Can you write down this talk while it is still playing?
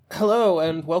Hello,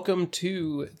 and welcome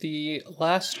to the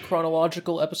last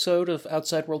chronological episode of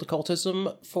Outside World Occultism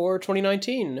for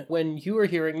 2019. When you are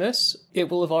hearing this, it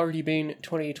will have already been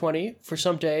 2020 for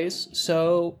some days,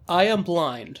 so I am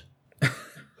blind.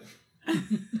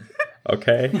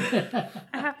 Okay.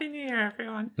 Happy New Year,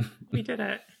 everyone. We did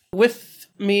it. With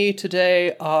me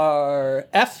today are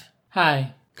F.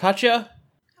 Hi. Katya.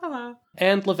 Hello.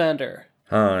 And Lavender.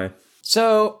 Hi.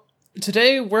 So,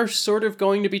 today we're sort of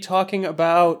going to be talking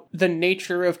about the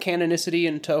nature of canonicity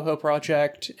in Touhou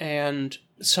Project and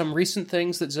some recent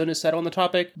things that Zun has said on the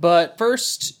topic. But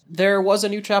first, there was a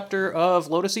new chapter of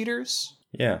Lotus Eaters.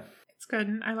 Yeah. It's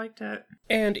good. I liked it.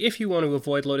 And if you want to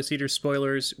avoid Lotus Eaters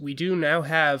spoilers, we do now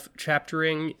have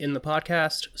chaptering in the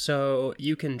podcast, so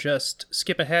you can just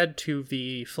skip ahead to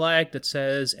the flag that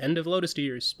says End of Lotus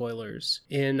Eaters spoilers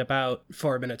in about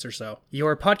 4 minutes or so.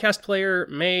 Your podcast player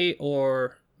may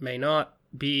or may not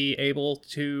be able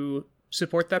to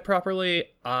support that properly.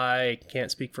 I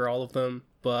can't speak for all of them,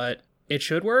 but it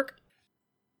should work.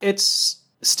 It's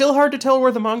still hard to tell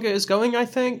where the manga is going, I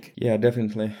think. Yeah,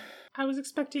 definitely. I was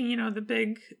expecting, the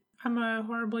big I'm a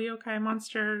horrible yokai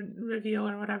monster reveal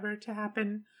or whatever to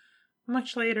happen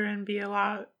much later and be a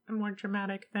lot more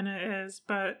dramatic than it is,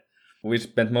 but... We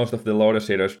spent most of the Lotus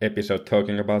Eaters episode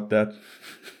talking about that.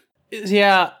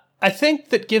 Yeah, I think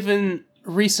that given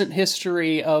recent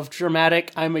history of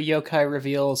dramatic I'm a yokai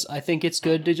reveals, I think it's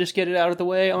good to just get it out of the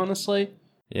way, honestly.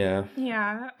 Yeah.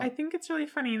 Yeah, I think it's really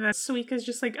funny that Suika's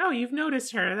just like, oh, you've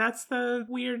noticed her. That's the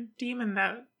weird demon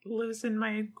that lives in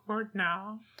my gourd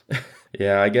now.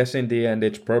 Yeah, I guess in the end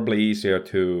it's probably easier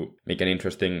to make an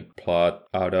interesting plot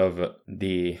out of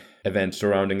the events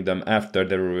surrounding them after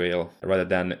the reveal, rather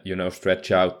than,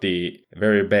 stretch out the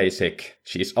very basic,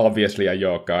 she's obviously a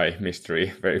yokai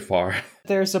mystery very far.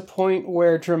 There's a point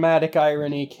where dramatic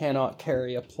irony cannot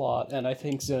carry a plot, and I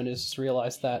think Zun has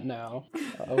realized that now,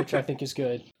 which I think is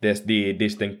good. There's the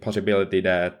distinct possibility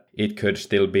that it could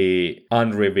still be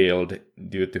unrevealed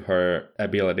due to her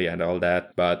ability and all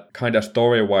that, but kind of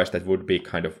story-wise that would be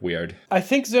kind of weird. I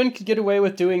think Zun could get away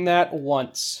with doing that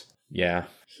once. Yeah.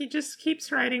 He just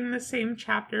keeps writing the same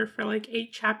chapter for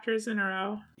 8 chapters in a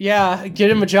row. Yeah,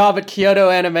 get him a job at Kyoto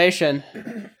Animation.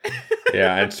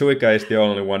 Yeah, and Suika is the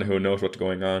only one who knows what's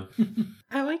going on.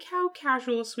 I like how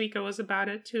casual Suika was about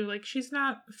it, too. She's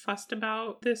not fussed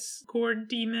about this gourd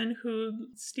demon who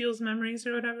steals memories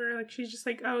or whatever. She's just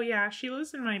like, oh yeah, she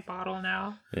lives in my bottle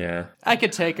now. Yeah. I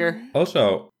could take her.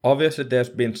 Also, obviously there's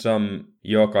been some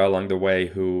yokai along the way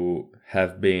who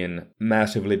have been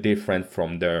massively different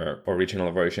from their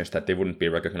original versions that they wouldn't be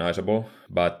recognizable.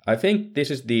 But I think this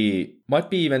is might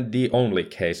be even the only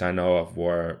case I know of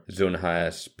where Zun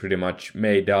has pretty much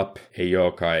made up a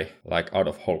yokai, out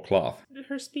of whole cloth.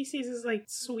 Her species is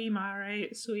Suima,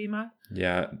 right? Suima?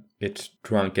 Yeah, it's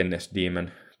drunkenness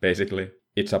demon, basically.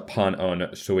 It's a pun on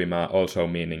Suima, also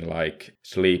meaning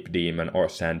sleep demon or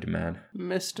sandman.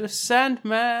 Mr.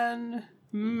 Sandman,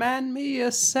 man me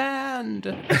a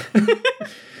sand.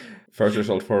 First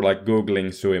result for Googling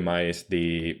Suima is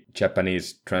the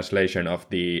Japanese translation of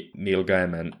the Neil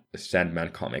Gaiman Sandman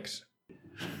comics.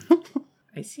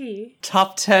 I see.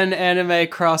 Top 10 anime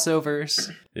crossovers.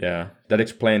 Yeah, that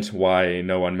explains why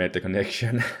no one made the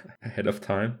connection ahead of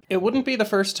time. It wouldn't be the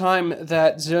first time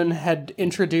that Zun had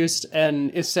introduced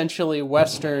an essentially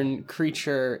Western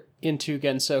creature into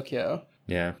Gensokyo.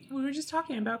 Yeah. We were just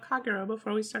talking about Kagero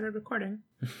before we started recording.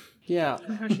 Yeah.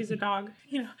 And how she's a dog.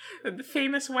 The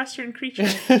famous Western creature,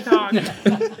 dog.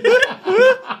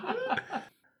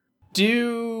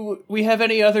 Do we have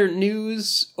any other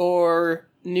news or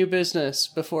new business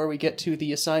before we get to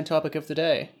the assigned topic of the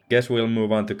day? Guess we'll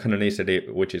move on to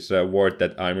canonicity, which is a word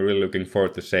that I'm really looking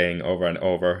forward to saying over and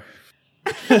over.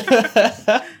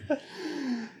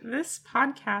 This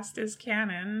podcast is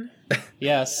canon.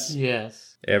 Yes.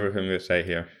 Yes. Everything we say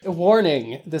here.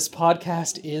 Warning, this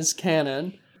podcast is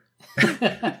canon.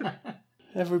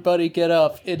 Everybody get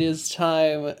up. It is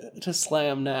time to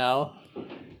slam now.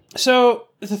 So,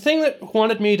 the thing that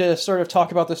wanted me to sort of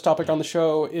talk about this topic on the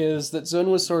show is that Zun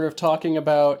was sort of talking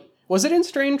about... Was it in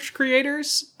Strange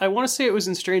Creators? I want to say it was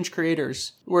in Strange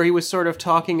Creators, where he was sort of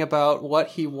talking about what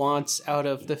he wants out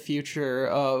of the future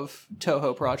of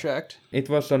Touhou Project. It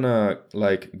was on a,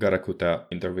 Garakuta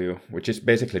interview, which is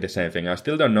basically the same thing. I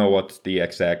still don't know what's the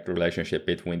exact relationship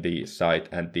between the site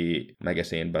and the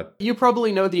magazine, but... You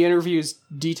probably know the interview's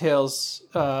details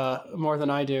more than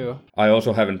I do. I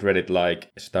also haven't read it,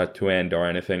 start to end or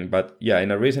anything, but yeah,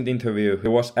 in a recent interview, he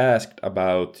was asked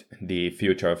about the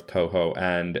future of Touhou,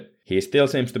 and he still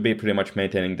seems to be pretty much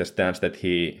maintaining the stance that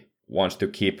he wants to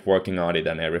keep working on it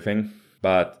and everything.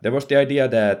 But there was the idea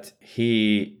that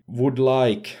he would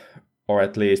like or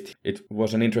at least it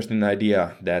was an interesting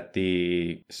idea that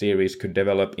the series could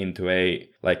develop into a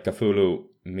like Cthulhu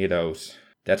mythos.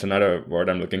 That's another word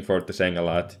I'm looking forward to saying a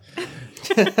lot.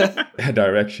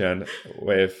 Direction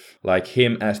with like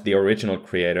him as the original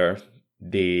creator,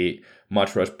 the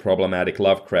much less problematic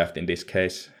Lovecraft in this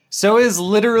case. So is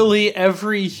literally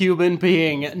every human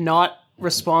being not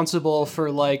responsible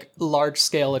for like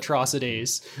large-scale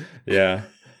atrocities. Yeah,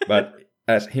 but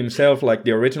as himself, like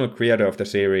the original creator of the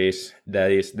series,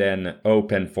 that is then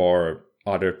open for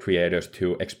other creators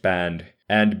to expand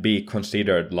and be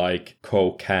considered like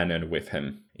co-canon with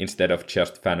him instead of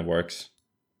just fan works.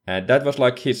 And that was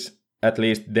like his, at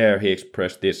least there he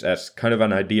expressed this as kind of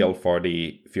an ideal for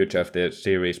the future of the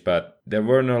series, but there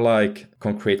were no like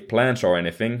concrete plans or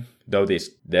anything, though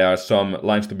there are some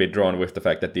lines to be drawn with the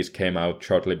fact that this came out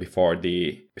shortly before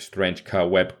the Strange Cow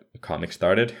web comic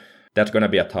started. That's going to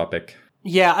be a topic.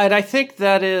 Yeah, and I think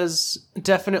that is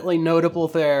definitely notable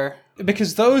there,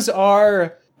 because those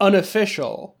are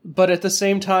unofficial, but at the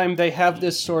same time they have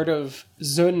this sort of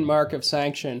Zun mark of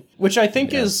sanction, which I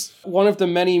think is one of the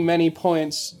many, many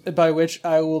points by which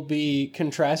I will be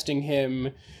contrasting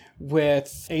him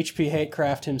with H.P.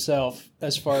 Hatecraft himself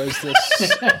as far as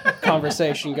this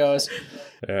conversation goes.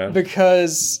 Yeah.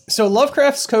 Because, so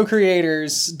Lovecraft's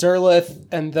co-creators, Derleth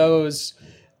and those,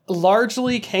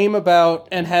 largely came about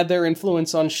and had their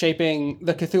influence on shaping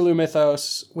the Cthulhu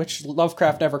mythos, which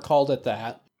Lovecraft never called it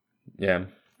that. Yeah.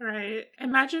 Right.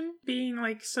 Imagine being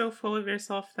like so full of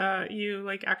yourself that you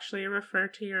like actually refer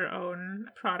to your own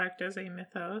product as a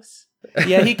mythos.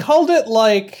 Yeah, he called it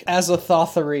like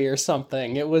Azathothery or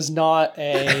something. It was not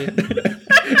a...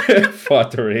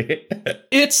 Flattery.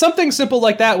 It's something simple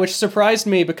like that, which surprised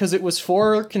me because it was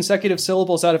 4 consecutive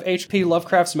syllables out of H.P.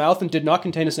 Lovecraft's mouth and did not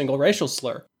contain a single racial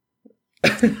slur.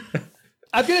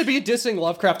 I'm going to be dissing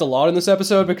Lovecraft a lot in this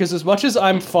episode because as much as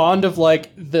I'm fond of,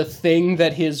 like, the thing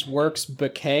that his works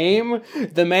became,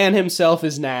 the man himself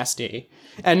is nasty.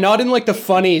 And not in, like, the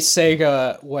funny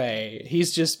Sega way.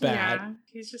 He's just bad. Yeah,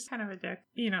 he's just kind of a dick.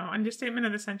 You know, understatement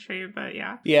of the century, but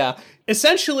yeah. Yeah.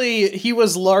 Essentially, he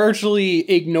was largely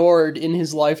ignored in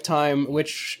his lifetime,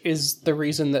 which is the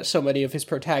reason that so many of his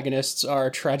protagonists are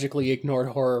tragically ignored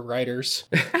horror writers.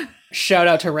 Shout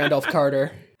out to Randolph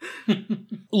Carter.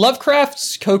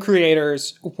 Lovecraft's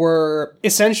co-creators were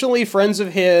essentially friends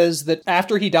of his that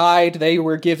after he died, they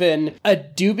were given a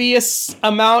dubious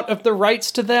amount of the rights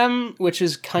to them, which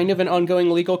is kind of an ongoing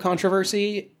legal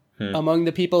controversy among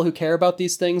the people who care about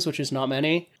these things, which is not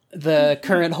many. The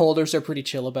current holders are pretty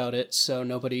chill about it, so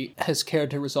nobody has cared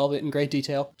to resolve it in great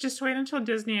detail. Just wait until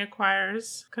Disney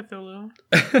acquires Cthulhu.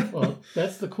 Well,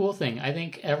 that's the cool thing. I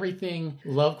think everything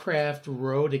Lovecraft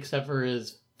wrote, except for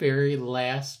his very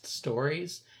last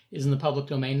stories, is in the public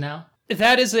domain now?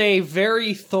 That is a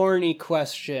very thorny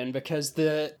question, because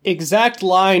the exact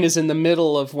line is in the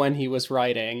middle of when he was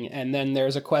writing, and then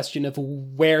there's a question of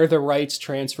where the rights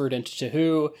transferred into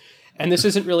Touhou, and this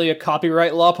isn't really a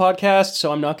copyright law podcast,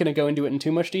 so I'm not going to go into it in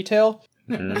too much detail.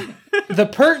 The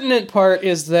pertinent part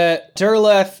is that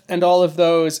Derleth and all of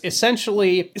those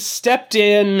essentially stepped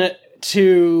in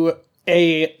to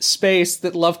a space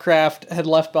that Lovecraft had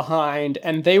left behind,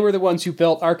 and they were the ones who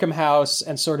built Arkham House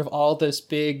and sort of all this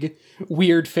big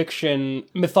weird fiction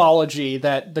mythology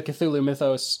that the Cthulhu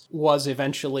mythos was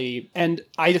eventually. And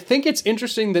I think it's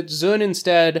interesting that Zun,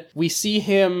 instead, we see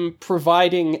him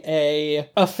providing a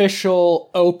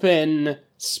official open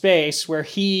space where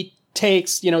he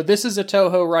takes, you know, this is a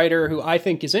Touhou writer who I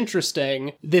think is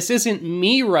interesting. This isn't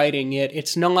me writing it.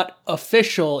 It's not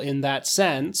official in that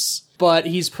sense, but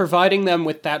he's providing them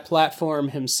with that platform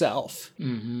himself.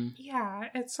 Mm-hmm. Yeah,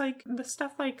 it's like the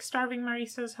stuff like Starving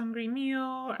Marisa's Hungry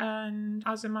Meal and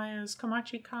Azumaya's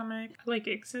Komachi comic, like,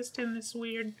 exist in this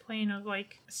weird plane of,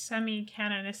 like,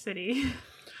 semi-canonicity.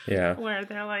 Yeah. Where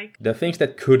they're like... The things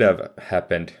that could have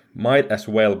happened might as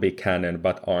well be canon,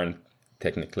 but aren't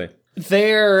technically.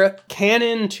 They're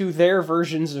canon to their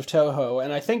versions of Touhou,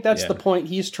 and I think that's the point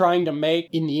he's trying to make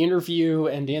in the interview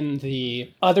and in the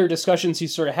other discussions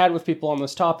he's sort of had with people on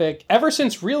this topic. Ever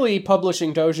since really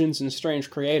publishing Doujins and Strange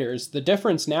Creators, the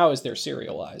difference now is they're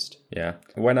serialized. Yeah.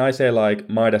 When I say, like,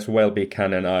 might as well be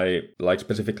canon, I, like,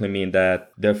 specifically mean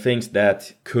that the things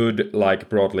that could, like,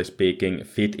 broadly speaking,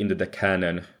 fit into the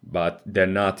canon, but they're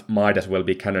not might as well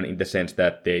be canon in the sense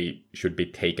that they should be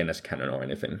taken as canon or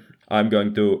anything. I'm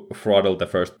going to throttle the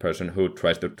first person who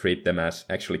tries to treat them as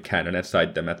actually canon and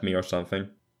cite them at me or something.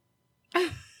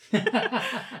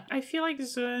 I feel like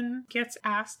Zun gets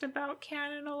asked about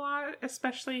canon a lot,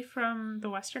 especially from the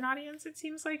Western audience, it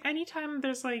seems like. Anytime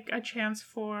there's like a chance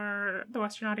for the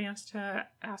Western audience to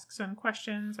ask Zun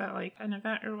questions at like an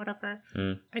event or whatever,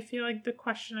 I feel like the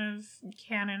question of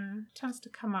canon tends to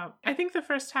come up. I think the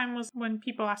first time was when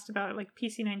people asked about like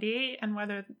PC-98 and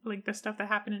whether like the stuff that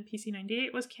happened in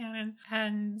PC-98 was canon,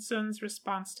 and Zun's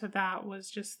response to that was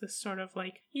just this sort of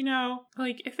like, you know,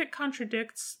 like if it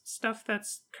contradicts stuff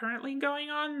that's currently going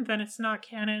on, then it's not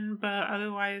canon, but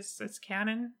otherwise it's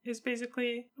canon, is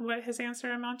basically what his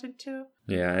answer amounted to.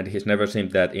 Yeah, and he's never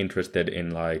seemed that interested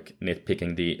in like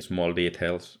nitpicking the small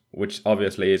details, which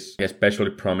obviously is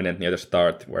especially prominent near the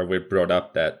start, where we brought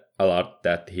up that a lot,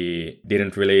 that he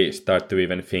didn't really start to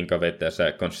even think of it as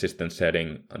a consistent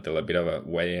setting until a bit of a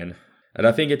way in. And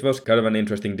I think it was kind of an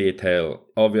interesting detail.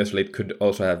 Obviously, it could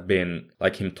also have been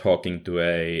like him talking to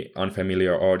a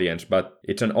unfamiliar audience, but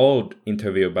it's an old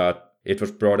interview, but it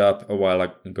was brought up a while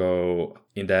ago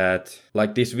in that,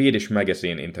 like this Swedish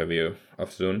magazine interview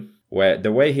of Zun, where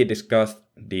the way he discussed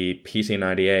the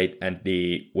PC-98 and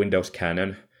the Windows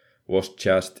canon was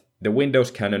just, the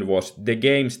Windows canon was the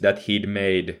games that he'd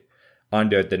made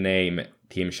under the name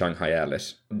Team Shanghai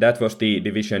Alice. That was the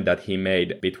division that he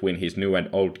made between his new and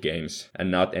old games, and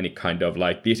not any kind of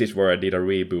like, this is where I did a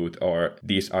reboot, or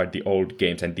these are the old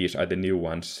games and these are the new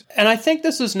ones. And I think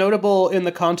this is notable in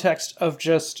the context of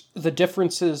just the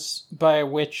differences by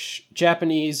which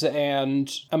Japanese and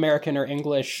American or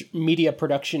English media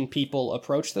production people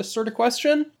approach this sort of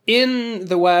question. In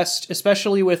the West,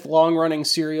 especially with long-running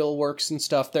serial works and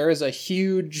stuff, there is a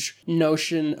huge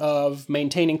notion of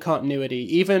maintaining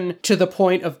continuity, even to the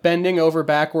point of bending over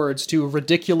backwards to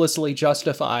ridiculously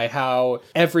justify how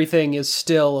everything is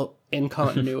still in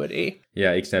continuity.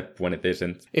 Yeah, except when it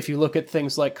isn't. If you look at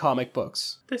things like comic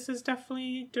books. This is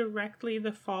definitely directly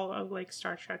the fault of like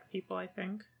Star Trek people, I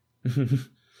think.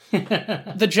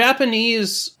 The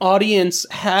Japanese audience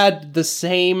had the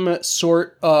same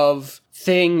sort of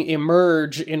thing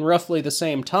emerge in roughly the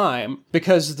same time,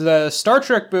 because the Star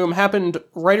Trek boom happened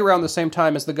right around the same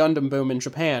time as the Gundam boom in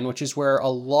Japan, which is where a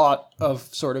lot of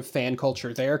sort of fan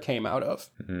culture there came out of.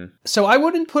 Mm-hmm. So I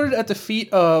wouldn't put it at the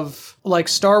feet of like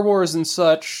Star Wars and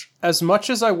such as much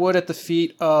as I would at the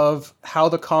feet of how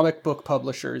the comic book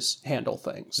publishers handle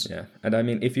things. Yeah, and I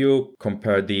mean, if you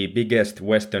compare the biggest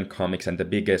Western comics and the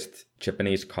biggest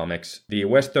Japanese comics, the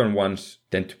Western ones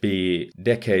tend to be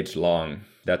decades long,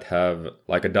 that have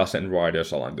like a dozen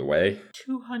writers along the way.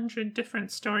 200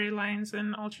 different storylines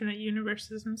and alternate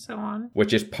universes and so on.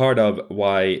 Which is part of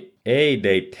why,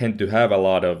 they tend to have a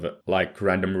lot of like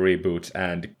random reboots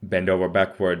and bend over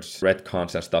backwards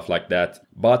retcons and stuff like that.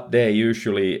 But they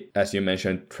usually, as you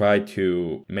mentioned, try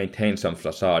to maintain some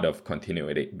facade of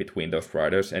continuity between those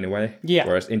writers anyway. Yeah.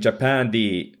 Whereas in Japan,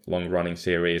 the long-running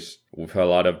series with a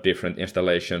lot of different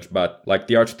installations, but like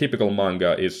the archetypical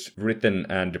manga is written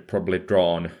and probably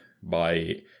drawn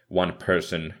by one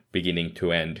person beginning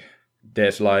to end.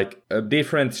 There's like a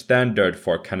different standard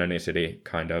for canonicity,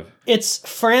 kind of. It's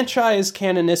franchise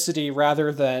canonicity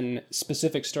rather than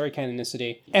specific story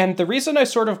canonicity. And the reason I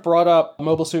sort of brought up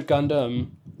Mobile Suit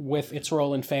Gundam with its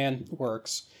role in fan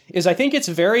works is I think it's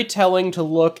very telling to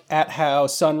look at how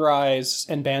Sunrise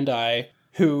and Bandai,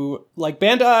 who, like,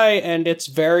 Bandai and its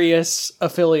various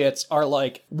affiliates are,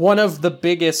 like, one of the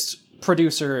biggest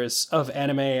producers of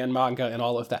anime and manga and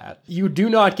all of that. You do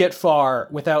not get far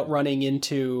without running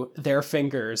into their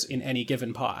fingers in any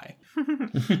given pie.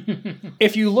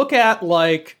 If you look at,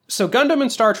 like, so Gundam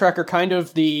and Star Trek are kind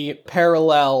of the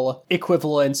parallel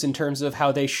equivalents in terms of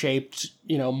how they shaped,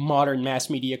 you know, modern mass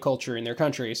media culture in their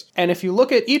countries. And if you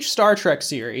look at each Star Trek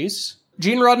series,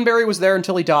 Gene Roddenberry was there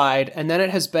until he died, and then it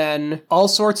has been all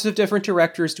sorts of different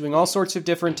directors doing all sorts of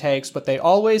different takes, but they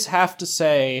always have to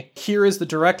say, here is the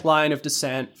direct line of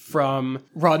descent from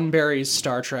Roddenberry's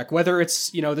Star Trek. Whether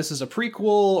it's, you know, this is a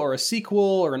prequel or a sequel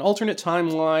or an alternate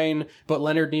timeline, but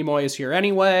Leonard Nimoy is here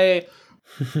anyway.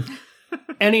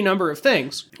 Any number of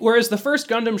things. Whereas the first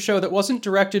Gundam show that wasn't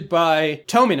directed by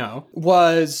Tomino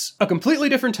was a completely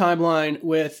different timeline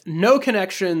with no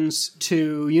connections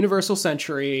to Universal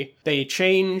Century. They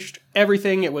changed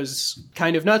everything. It was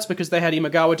kind of nuts because they had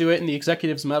Imagawa do it and the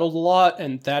executives meddled a lot,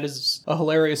 and that is a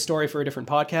hilarious story for a different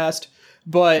podcast.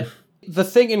 But the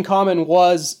thing in common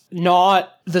was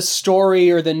not the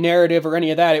story or the narrative or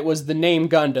any of that. It was the name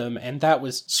Gundam, and that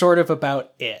was sort of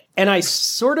about it. And I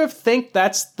sort of think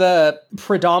that's the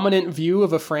predominant view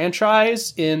of a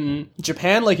franchise in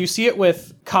Japan. Like, you see it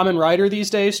with Kamen Rider these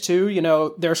days, too. You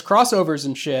know, there's crossovers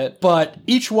and shit, but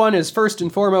each one is first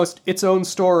and foremost its own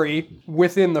story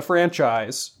within the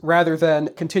franchise, rather than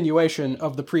continuation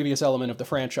of the previous element of the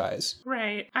franchise.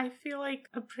 Right. I feel like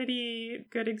a pretty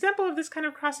good example of this kind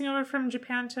of crossing over from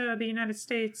Japan to the United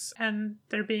States and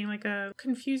there being like a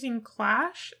confusing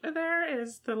clash there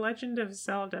is the Legend of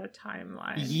Zelda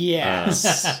timeline.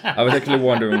 Yes. I was actually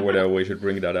wondering whether we should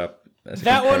bring that up.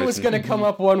 That one was going to come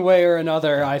up one way or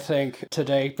another, I think,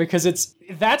 today, because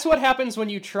that's what happens when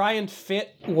you try and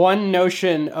fit one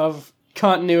notion of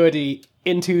continuity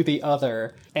into the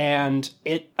other, and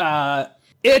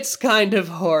it's kind of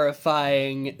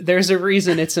horrifying. There's a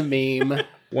reason it's a meme.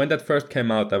 When that first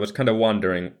came out, I was kind of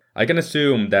wondering. I can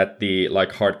assume that the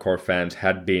hardcore fans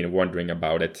had been wondering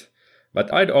about it,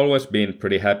 but I'd always been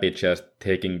pretty happy just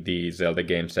taking the Zelda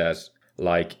games as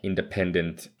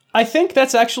independent. I think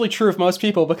that's actually true of most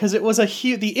people, because it was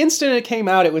the instant it came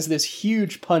out, it was this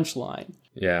huge punchline.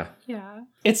 Yeah. Yeah.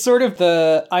 It's sort of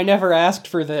the I never asked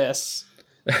for this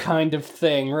kind of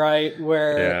thing, right?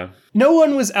 Where no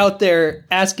one was out there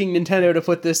asking Nintendo to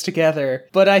put this together,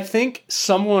 but I think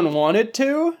someone wanted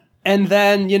to. And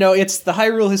then, it's the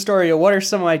Hyrule Historia. What are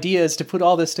some ideas to put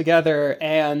all this together?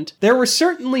 And there were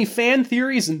certainly fan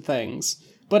theories and things,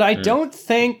 but I don't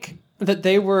think that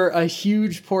they were a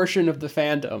huge portion of the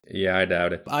fandom. Yeah, I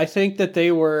doubt it. I think that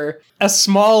they were a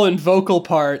small and vocal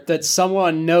part that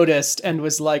someone noticed and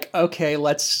was like, okay,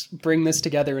 let's bring this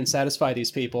together and satisfy these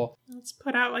people. Let's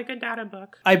put out like a data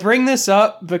book. I bring this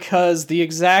up because the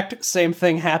exact same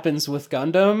thing happens with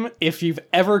Gundam. If you've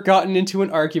ever gotten into an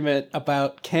argument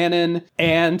about canon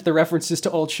and the references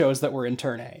to old shows that were in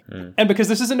Turn A. And because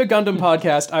this isn't a Gundam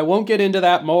podcast, I won't get into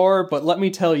that more, but let me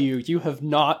tell you, you have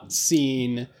not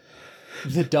seen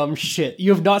the dumb shit.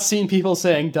 You have not seen people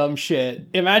saying dumb shit.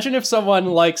 Imagine if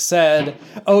someone said,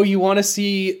 oh, you want to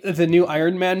see the new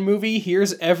Iron Man movie?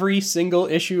 Here's every single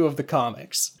issue of the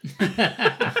comics.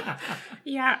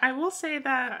 Yeah, I will say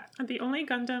that the only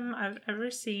Gundam I've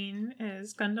ever seen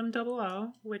is Gundam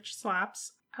 00, which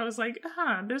slaps. I was like,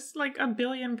 there's a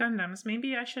billion Gundams.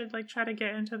 Maybe I should try to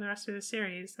get into the rest of the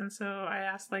series. And so I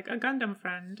asked a Gundam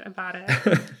friend about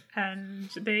it. And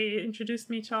they introduced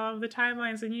me to all of the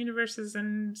timelines and universes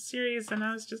and series. And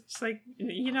I was just like,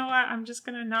 you know what? I'm just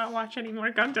going to not watch any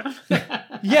more Gundam.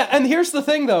 Yeah, and here's the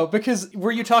thing though, because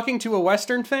were you talking to a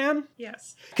Western fan?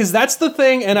 Yes. Because that's the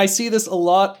thing, and I see this a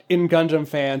lot in Gundam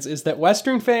fans, is that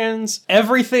Western fans,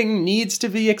 everything needs to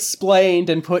be explained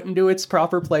and put into its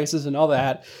proper places and all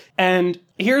that. And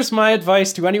here's my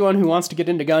advice to anyone who wants to get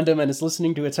into Gundam and is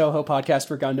listening to a Touhou podcast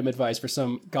for Gundam advice for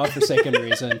some godforsaken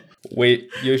reason. Wait,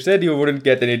 you said you wouldn't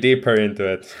get any deeper into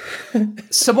it.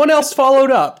 Someone else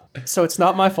followed up, so it's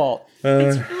not my fault.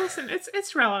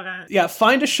 It's relevant. Yeah,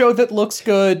 find a show that looks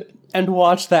good and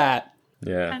watch that.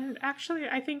 Yeah. And actually,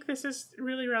 I think this is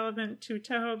really relevant to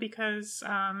Touhou because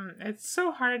it's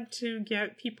so hard to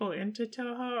get people into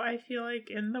Touhou, I feel like,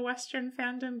 in the Western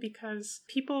fandom, because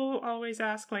people always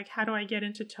ask, how do I get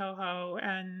into Touhou?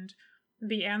 And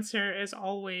the answer is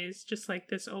always just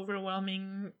this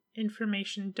overwhelming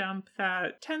information dump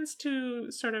that tends to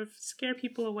sort of scare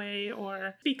people away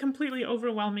or be completely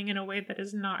overwhelming in a way that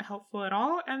is not helpful at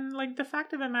all. And the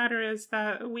fact of the matter is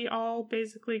that we all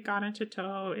basically got into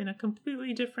Touhou in a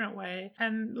completely different way.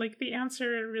 And the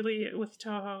answer really with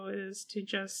Touhou is to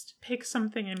just pick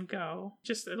something and go.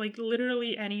 Just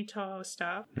literally any Touhou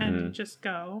stuff and just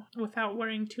go without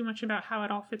worrying too much about how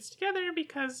it all fits together,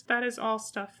 because that is all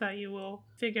stuff that you will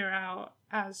figure out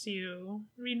as you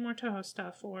read more Touhou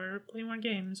stuff or play more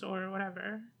games or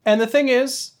whatever. And the thing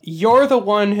is, you're the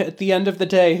one at the end of the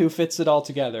day who fits it all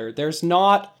together. There's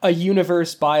not a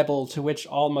universe Bible to which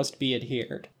all must be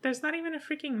adhered. There's not even a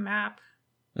freaking map.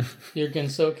 Your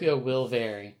Gensokyo will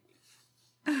vary.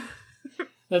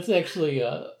 That's actually,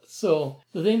 so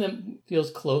the thing that feels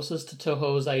closest to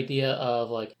Touhou's idea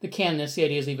of the canonicity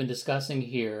ideas we've been discussing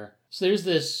here. So there's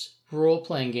this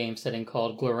role-playing game setting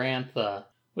called Glorantha,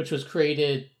 which was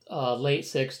created late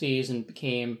 60s and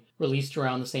became released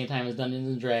around the same time as Dungeons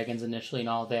and Dragons initially and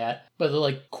all that. But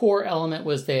the core element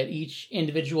was that each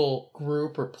individual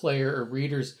group or player or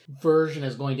reader's version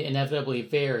is going to inevitably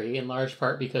vary, in large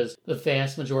part because the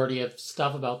vast majority of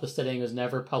stuff about the setting was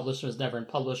never published and was never in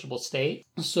publishable state.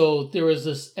 So there was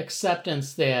this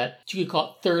acceptance that you could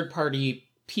call it third-party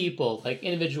people,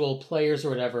 individual players or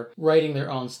whatever, writing their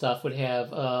own stuff would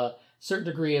have certain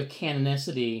degree of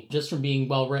canonicity just from being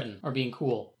well written or being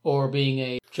cool or being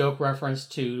a joke reference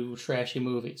to trashy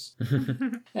movies.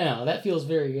 That feels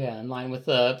very in line with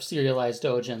serialized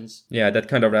doujins. Yeah, that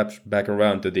kind of wraps back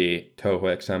around to the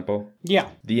Touhou example.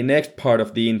 Yeah. The next part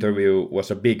of the interview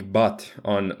was a big but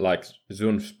on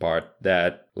Zun's part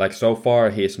that so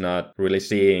far he's not really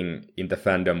seeing in the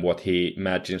fandom what he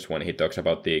imagines when he talks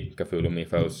about the Cthulhu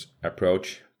mythos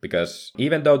approach. Because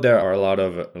even though there are a lot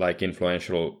of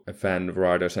influential fan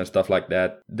writers and stuff like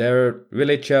that, they're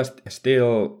really just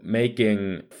still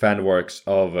making fan works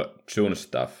of Jun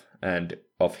stuff and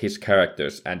of his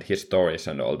characters and his stories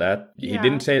and all that. Yeah. He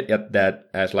didn't say that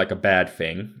as a bad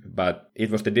thing, but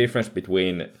it was the difference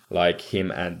between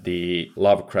him and the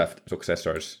Lovecraft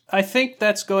successors. I think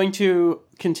that's going to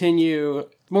continue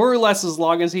more or less as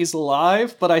long as he's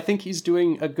alive, but I think he's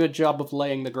doing a good job of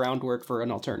laying the groundwork for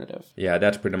an alternative. Yeah,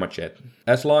 that's pretty much it.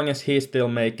 As long as he's still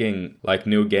making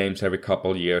new games every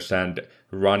couple years and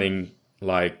running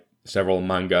several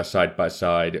mangas side by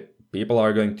side, people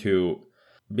are going to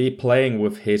be playing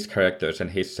with his characters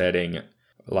and his setting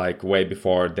way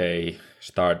before they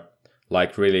start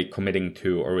really committing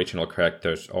to original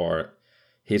characters. Or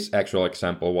his actual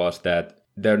example was that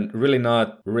they're really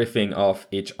not riffing off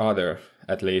each other,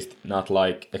 at least not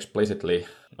explicitly.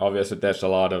 Obviously there's a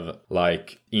lot of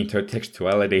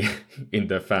intertextuality in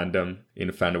the fandom,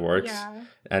 in fan works,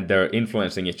 and they're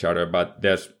influencing each other, but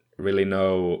there's really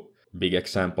no big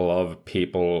example of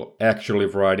people actually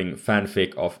writing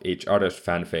fanfic of each other's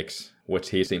fanfics,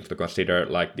 which he seems to consider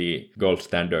the gold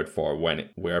standard for when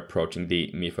we're approaching the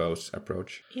mythos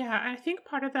approach. Yeah, I think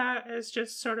part of that is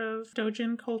just sort of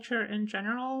doujin culture in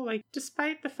general.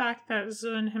 Despite the fact that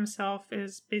Zun himself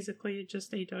is basically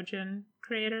just a doujin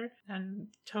creator and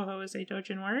Touhou is a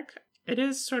doujin work, it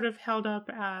is sort of held up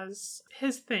as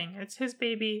his thing. It's his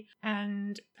baby,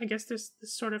 and I guess there's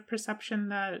this sort of perception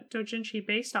that doujinshi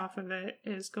based off of it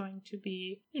is going to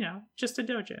be, just a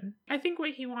doujin. I think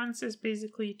what he wants is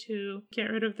basically to get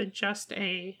rid of the just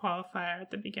a qualifier at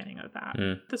the beginning of that.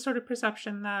 The sort of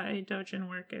perception that a doujin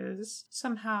work is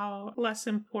somehow less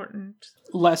important.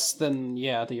 Less than,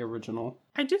 the original.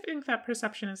 I do think that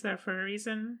perception is there for a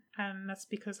reason, and that's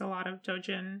because a lot of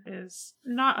doujin is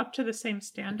not up to the same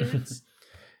standards.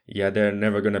 Yeah, they're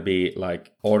never gonna be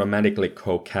automatically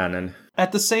co-canon.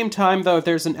 At the same time, though,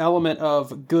 there's an element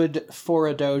of good for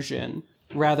a doujin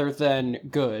rather than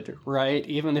good, right?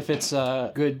 Even if it's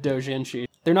a good doujinshi.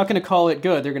 They're not going to call it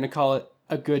good, they're going to call it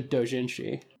a good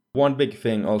doujinshi. One big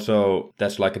thing also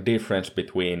that's a difference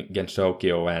between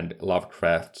Gensokyo and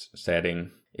Lovecraft's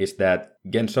setting is that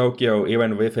Gensokyo,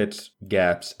 even with its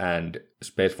gaps and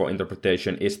space for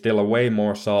interpretation, is still a way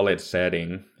more solid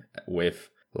setting with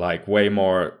way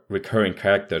more recurring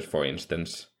characters, for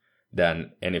instance,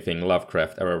 than anything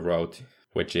Lovecraft ever wrote,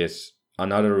 which is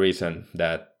another reason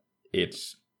that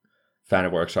its fan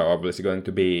works are obviously going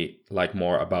to be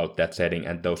more about that setting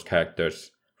and those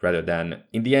characters, rather than,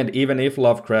 in the end, even if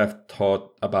Lovecraft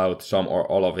thought about some or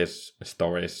all of his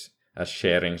stories as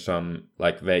sharing some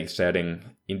vague setting,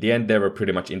 in the end they were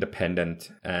pretty much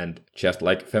independent and just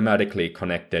thematically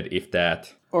connected, if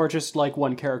that. Or just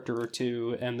one character or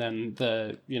two, and then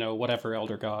the, whatever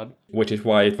elder god. Which is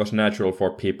why it was natural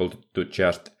for people to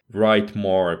just write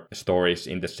more stories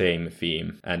in the same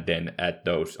theme and then add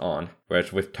those on.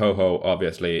 Whereas with Touhou,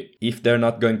 obviously, if they're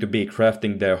not going to be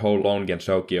crafting their whole own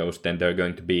Gensokyos, then they're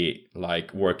going to be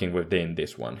working within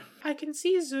this one. I can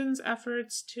see Zun's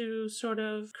efforts to sort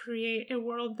of create a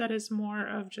world that is more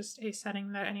of just a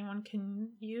setting that anyone can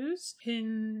use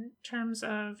in terms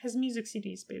of his music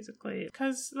CDs, basically.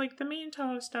 Because, the main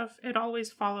Touhou stuff, it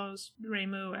always follows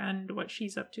Reimu and what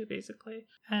she's up to, basically,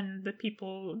 and the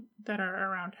people that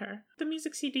are around her. The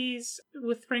music CDs,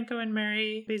 with Franco and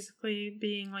Mary basically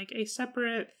being a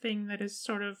separate thing that is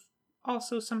sort of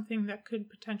also something that could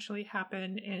potentially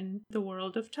happen in the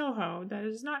world of Touhou that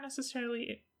is not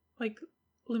necessarily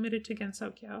limited to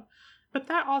Gensokyo. But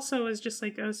that also is just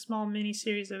a small mini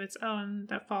series of its own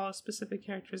that follows specific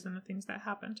characters and the things that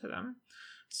happen to them.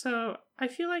 So I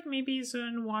feel like maybe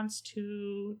Zun wants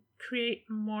to create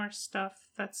more stuff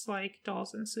that's like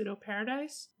Dolls in Pseudo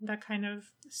Paradise, that kind of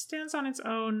stands on its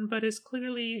own but is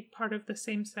clearly part of the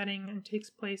same setting and takes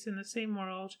place in the same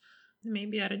world,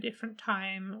 maybe at a different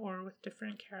time or with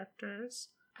different characters.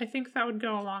 I think that would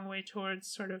go a long way towards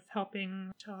sort of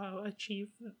helping Touhou achieve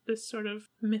this sort of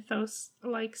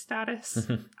mythos-like status.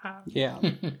 Yeah.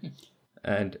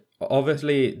 And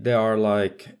obviously there are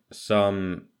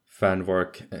some fan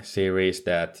work series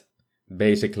that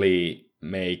basically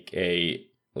make a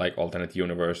alternate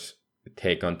universe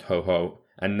take on Touhou,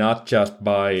 and not just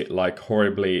by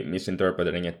horribly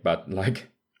misinterpreting it, but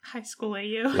High school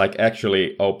AU. Like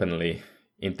actually openly,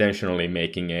 intentionally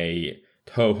making a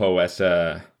Touhou as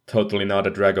a totally not a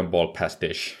Dragon Ball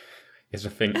pastiche is a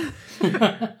thing.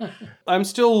 I'm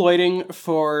still waiting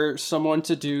for someone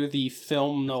to do the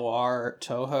film noir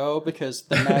Touhou, because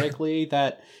thematically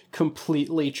that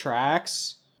completely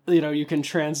tracks. You know, you can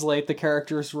translate the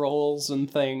characters' roles and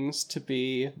things to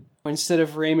be, instead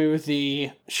of Reimu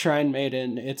the Shrine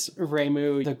Maiden, it's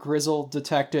Reimu the grizzled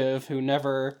detective who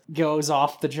never goes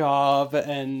off the job,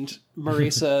 and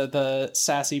Marisa the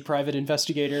sassy private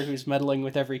investigator who's meddling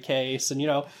with every case. And, you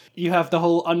know, you have the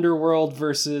whole underworld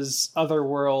versus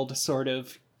otherworld sort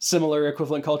of similar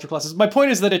equivalent culture classes. My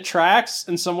point is that it tracks,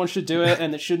 and someone should do it,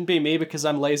 and it shouldn't be me because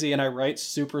I'm lazy and I write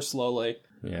super slowly.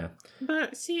 Yeah.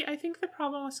 But see, I think the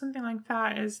problem with something like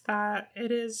that is that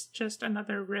it is just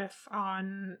another riff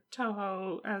on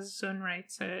Touhou as Zun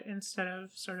writes it, instead of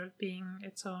sort of being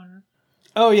its own.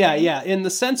 Oh, yeah. In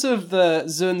the sense of the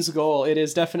Zun's goal, it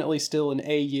is definitely still an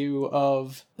AU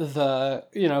of the,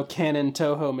 you know, canon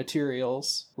Touhou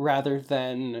materials, rather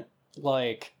than,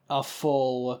 like, a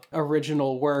full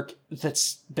original work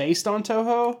that's based on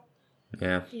Touhou.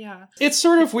 Yeah. It's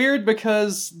sort of weird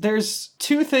because there's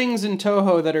two things in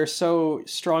Touhou that are so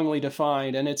strongly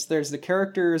defined, and there's the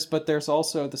characters, but there's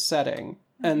also the setting.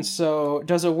 And so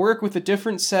does it work with a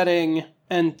different setting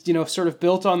and, you know, sort of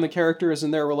built on the characters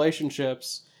and their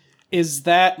relationships? Is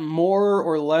that more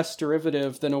or less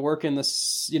derivative than a work in the,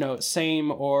 you know, same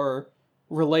or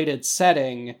related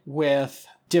setting with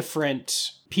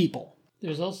different people?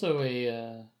 There's also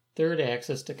a third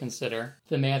axis to consider,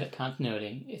 thematic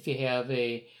continuity. If you have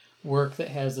a work that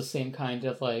has the same kind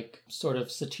of, like, sort of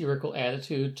satirical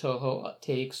attitude Touhou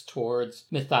takes towards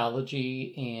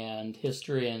mythology and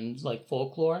history and, like,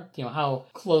 folklore, you know, how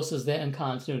close is that in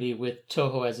continuity with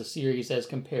Touhou as a series as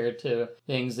compared to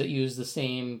things that use the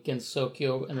same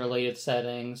Gensokyo and related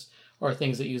settings, or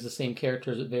things that use the same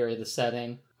characters that vary the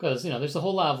setting? Because, you know, there's a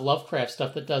whole lot of Lovecraft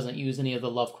stuff that doesn't use any of the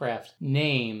Lovecraft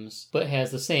names, but has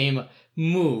the same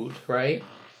mood, right?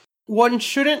 One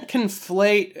shouldn't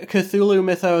conflate Cthulhu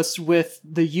mythos with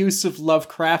the use of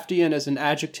Lovecraftian as an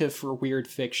adjective for weird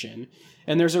fiction.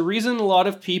 And there's a reason a lot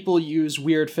of people use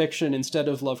weird fiction instead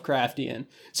of Lovecraftian.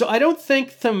 So I don't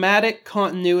think thematic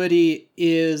continuity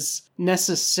is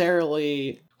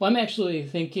necessarily... Well, I'm actually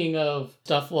thinking of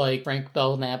stuff like Frank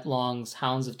Belknap Long's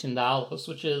Hounds of Tyndalos,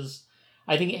 which is...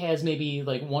 I think it has maybe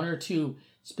like one or two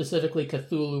specifically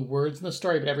Cthulhu words in the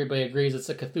story, but everybody agrees it's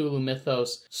a Cthulhu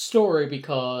mythos story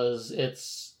because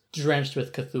it's drenched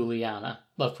with Cthulhiana,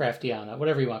 Lovecraftiana,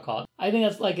 whatever you want to call it. I think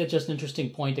that's like just an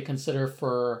interesting point to consider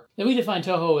for... And we define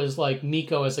Touhou as like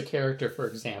Miko as a character, for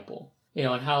example. You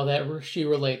know, and how that she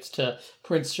relates to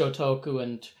Prince Shotoku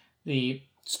and the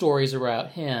stories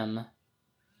about him.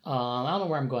 I don't know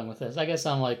where I'm going with this. I guess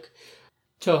I'm like...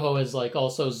 Touhou is like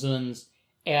also Zun's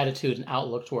attitude and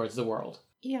outlook towards the world.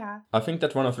 Yeah. I think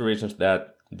that's one of the reasons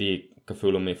that the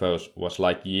Cthulhu mythos was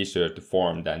like easier to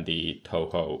form than the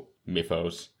Touhou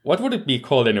mythos. What would it be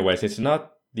called anyways? It's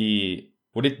not the...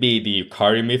 Would it be the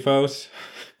Yukari mythos?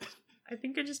 I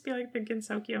think it'd just be like the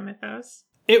Gensokyo mythos.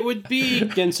 It would be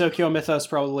Gensokyo mythos,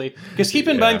 probably. Because keep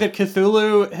in mind that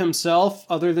Cthulhu himself,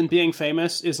 other than being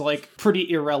famous, is like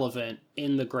pretty irrelevant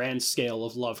in the grand scale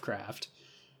of Lovecraft.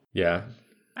 Yeah.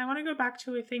 I want to go back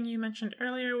to a thing you mentioned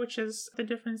earlier, which is the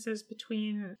differences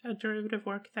between a derivative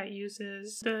work that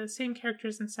uses the same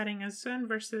characters and setting as Zun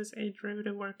versus a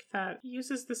derivative work that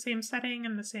uses the same setting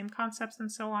and the same concepts and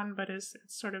so on, but is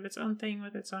sort of its own thing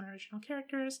with its own original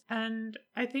characters. And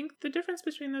I think the difference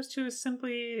between those two is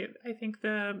simply, I think,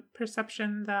 the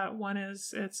perception that one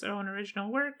is its own original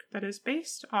work that is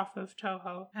based off of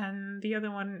Touhou, and the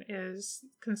other one is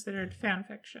considered fan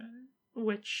fiction,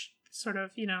 which sort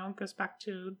of, you know, goes back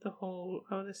to the whole,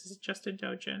 oh, this is just a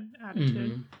doujin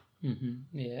attitude.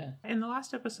 Yeah. In the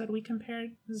last episode, we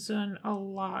compared Zun a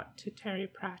lot to Terry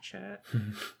Pratchett.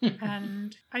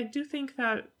 And I do think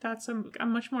that that's a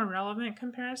much more relevant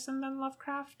comparison than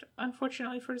Lovecraft,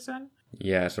 unfortunately for Zun.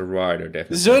 Yeah, as a writer,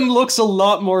 definitely. Zun looks a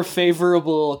lot more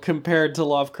favorable compared to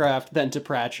Lovecraft than to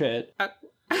Pratchett.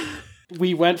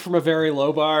 We went from a very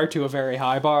low bar to a very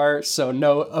high bar, so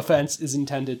no offense is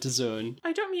intended to Zun.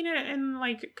 I don't mean it in,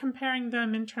 like, comparing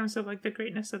them in terms of, like, the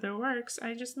greatness of their works.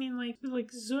 I just mean,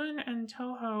 like Zun and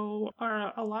Touhou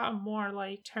are a lot more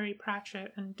like Terry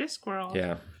Pratchett and Discworld.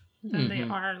 Yeah. Than they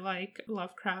are like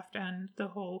Lovecraft and the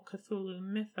whole Cthulhu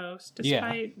mythos,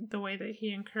 despite the way that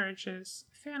he encourages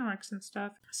fanworks and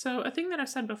stuff. So a thing that I've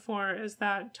said before is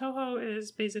that Touhou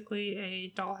is basically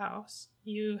a dollhouse.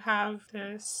 You have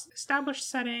this established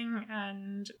setting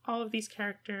and all of these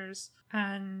characters,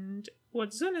 and what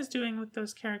Zun is doing with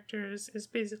those characters is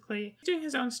basically doing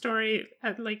his own story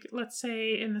at, like, let's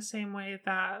say in the same way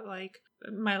that, like,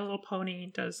 My Little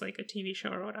Pony does, like, a TV show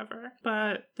or whatever.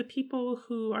 But the people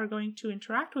who are going to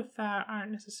interact with that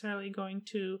aren't necessarily going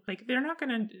to, like, they're not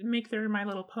going to make their My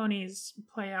Little Ponies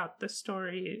play out the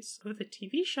stories of the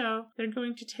TV show. They're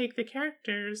going to take the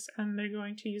characters and they're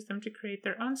going to use them to create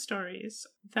their own stories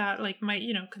that, like, might,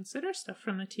 you know, consider stuff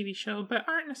from the TV show, but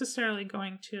aren't necessarily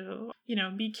going to, you know,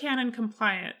 be canon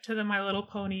compliant to the My Little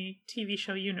Pony TV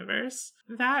show universe.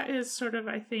 That is sort of,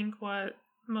 I think, what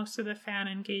most of the fan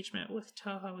engagement with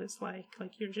Touhou is like.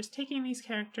 Like, you're just taking these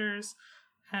characters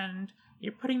and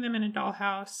you're putting them in a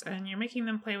dollhouse and you're making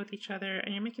them play with each other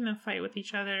and you're making them fight with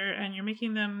each other and you're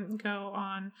making them go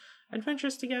on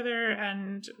adventures together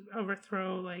and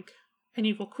overthrow, like, an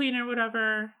evil queen or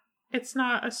whatever. It's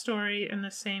not a story in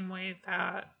the same way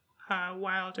that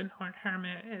Wild and Horned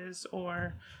Hermit is,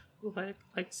 or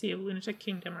like Sea of Lunatic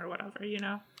Kingdom or whatever, you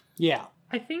know? Yeah.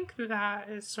 I think that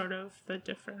is sort of the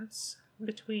difference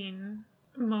between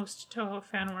most Touhou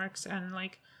fan works and,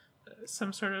 like,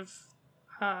 some sort of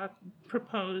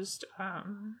proposed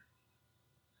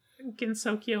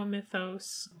Gensokyo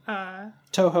mythos Touhou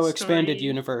story. expanded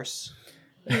universe.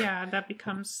 Yeah, that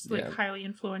becomes, like, highly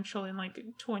influential in, like,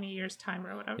 20 years' time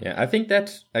or whatever. Yeah, I think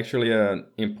that's actually an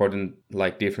important,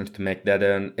 like, difference to make, that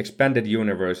an expanded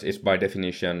universe is by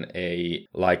definition a,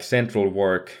 like, central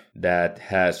work that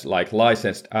has, like,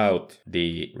 licensed out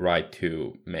the right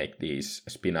to make these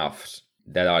spin-offs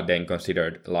that are then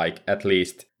considered, like, at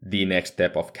least the next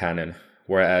step of canon.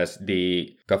 Whereas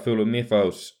the Cthulhu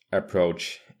mythos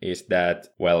approach is that,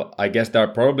 well, I guess there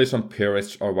are probably some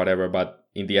purists or whatever, but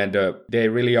in the end, they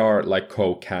really are, like,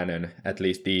 co-canon. At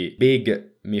least the big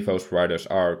mythos writers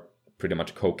are pretty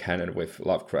much co-canon with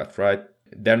Lovecraft, right?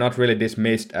 They're not really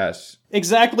dismissed as...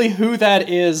 Exactly who that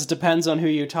is depends on who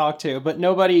you talk to, but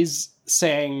nobody's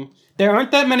saying... There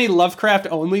aren't that many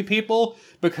Lovecraft-only people,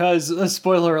 because,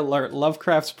 spoiler alert,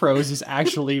 Lovecraft's prose is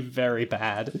actually very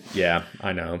bad. Yeah,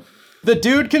 I know. The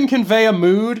dude can convey a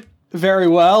mood very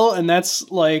well, and that's,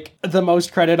 like, the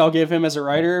most credit I'll give him as a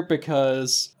writer,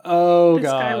 because, oh this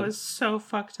god. This guy was so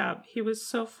fucked up. He was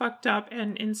so fucked up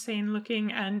and insane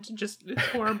looking and just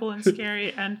horrible and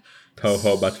scary and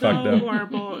Touhou, but fucked so up.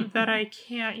 horrible that I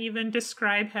can't even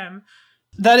describe him.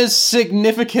 That is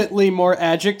significantly more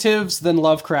adjectives than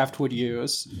Lovecraft would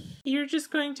use. You're just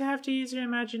going to have to use your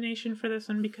imagination for this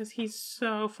one, because he's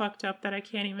so fucked up that I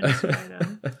can't even describe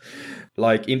him.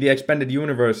 Like, in the expanded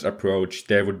universe approach,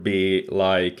 there would be,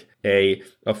 like, a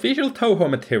official Touhou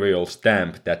material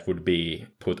stamp that would be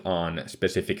put on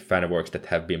specific fanworks that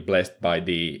have been blessed by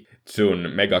the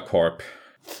Zun Megacorp.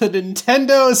 The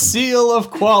Nintendo seal of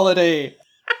quality!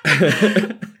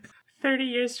 30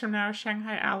 years from now,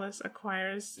 Shanghai Alice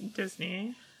acquires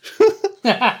Disney.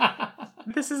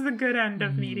 This is the good end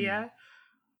of media.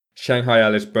 Shanghai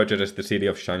Alice purchases the city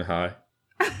of Shanghai.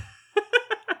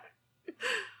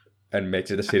 And makes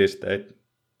it a city-state.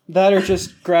 That or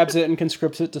just grabs it and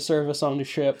conscripts it to service on the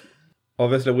ship.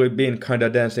 Obviously, we've been kind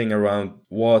of dancing around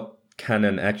what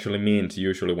canon actually means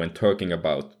usually when talking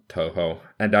about Touhou.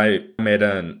 And I made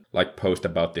an, like, post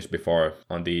about this before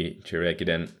on the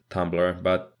Jirekiden Tumblr,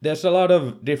 but there's a lot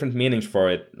of different meanings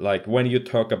for it. Like, when you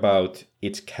talk about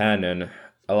its canon,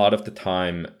 a lot of the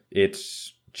time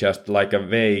it's just like a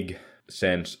vague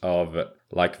sense of,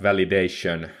 like,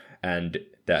 validation, and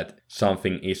that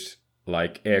something is,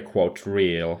 like, air quotes,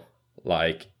 real.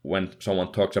 Like, when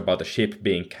someone talks about a ship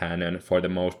being canon, for the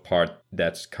most part,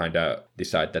 that's kind of the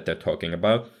side that they're talking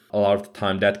about. A lot of the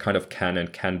time, that kind of canon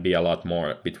can be a lot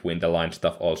more between the line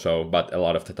stuff also, but a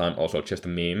lot of the time also just a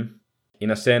meme. In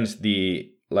a sense,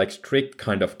 the, like, strict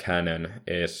kind of canon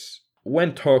is,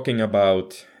 when talking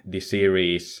about the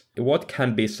series, what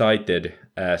can be cited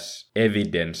as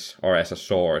evidence or as a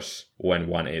source when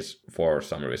one is for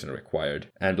some reason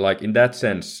required. And, like, in that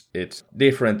sense, it's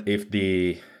different if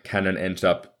the canon ends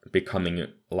up becoming,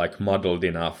 like, muddled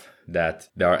enough that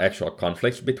there are actual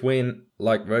conflicts between,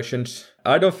 like, versions.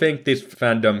 I don't think this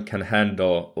fandom can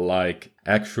handle, like,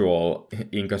 actual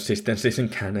inconsistencies in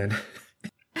canon.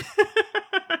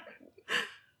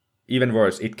 Even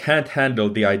worse, it can't handle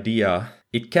the idea,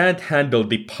 it can't handle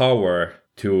the power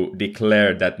to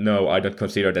declare that, no, I don't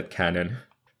consider that canon.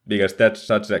 Because that's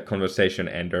such a conversation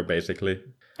ender, basically.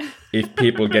 If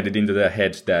people get it into their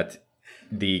heads that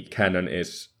the canon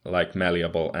is, like,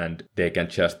 malleable and they can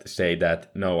just say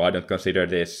that, no, I don't consider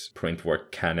this print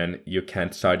work canon, you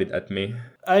can't cite it at me.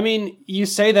 I mean, you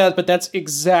say that, but that's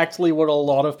exactly what a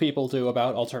lot of people do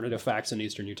about alternative facts in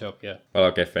Eastern Utopia. Well,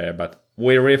 okay, fair, but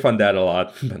We riff on that a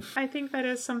lot. I think that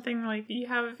is something like you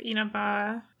have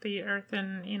Inaba, the Earth,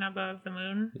 and Inaba of the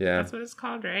Moon. Yeah. That's what it's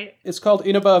called, right? It's called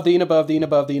Inaba of the Inaba of the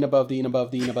Inaba of the Inaba of the Inaba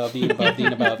of the Inaba of the Inaba of the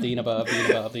Inaba of the Inaba of the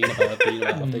Inaba of the Inaba of the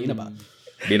Inaba of the Inaba.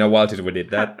 Been a while since we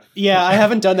did that. Yeah, I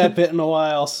haven't done that bit in a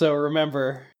while, so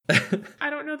remember.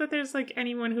 I don't know that there's like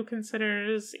anyone who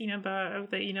considers Inaba of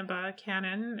the Inaba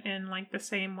canon in like the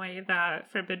same way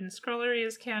that Forbidden Scrollery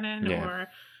is canon, or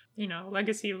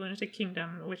Legacy of Lunatic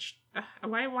Kingdom, which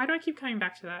why do I keep coming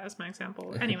back to that as my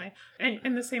example? Anyway,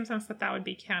 in the same sense that would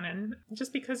be canon,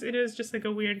 just because it is just like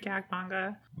a weird gag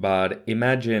manga. But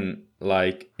imagine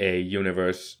like a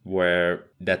universe where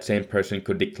that same person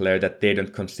could declare that they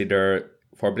don't consider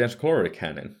Forbidden Scrollery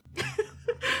canon.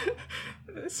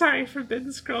 Sorry, Forbidden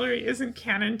Scrollery isn't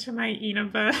canon to my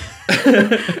Inaba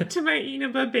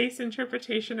base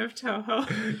interpretation of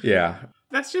Touhou. Yeah.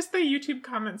 That's just the YouTube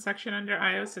comment section under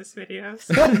IOSIS videos.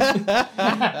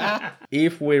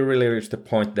 If we really reach the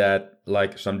point that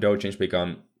like some doujins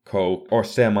become or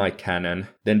semi-canon,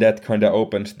 then that kind of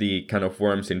opens the can of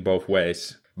worms in both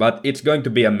ways. But it's going to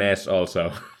be a mess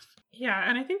also. Yeah,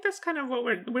 and I think that's kind of what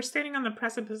we're standing on the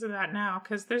precipice of that now,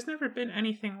 because there's never been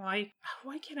anything like...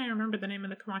 Why can't I remember the name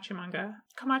of the Komachi manga?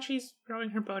 Komachi's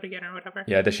rowing her boat again or whatever.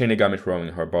 Yeah, the Shinigami's rowing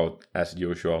her boat, as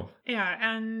usual. Yeah,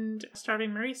 and Starving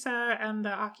Marisa and the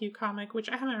Akyu comic, which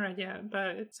I haven't read yet, but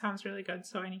it sounds really good,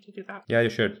 so I need to do that. Yeah,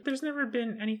 you should. There's never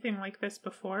been anything like this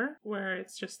before, where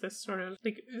it's just this sort of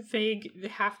like vague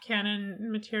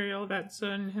half-canon material that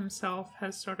Zun himself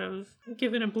has sort of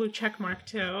given a blue check mark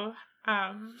to.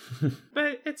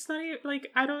 But it's not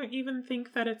like, I don't even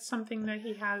think that it's something that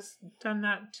he has done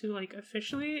that to like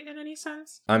officially in any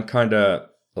sense. I'm kind of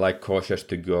like cautious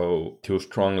to go too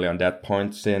strongly on that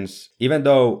point, since even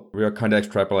though we are kind of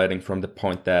extrapolating from the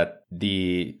point that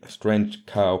the Strange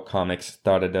Cow comics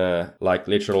started like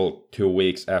literal 2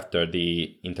 weeks after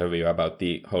the interview about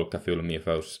the whole Cthulhu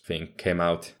mythos thing came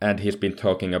out, and he's been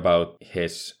talking about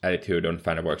his attitude on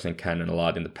fanworks and canon a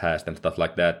lot in the past and stuff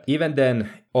like that. Even then,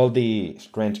 all the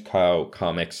Strange Cow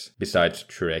comics, besides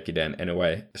Shureikiden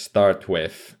anyway, start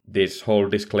with this whole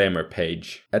disclaimer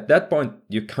page. At that point,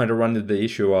 you kind of run into the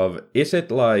issue of, is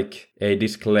it like a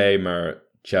disclaimer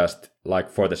just like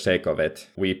for the sake of it?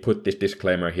 We put this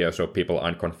disclaimer here so people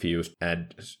aren't confused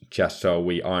and just so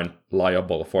we aren't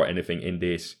liable for anything in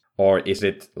this. Or is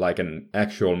it like an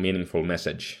actual meaningful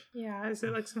message? Yeah, is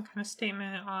it like some kind of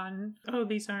statement on, oh,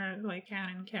 these aren't like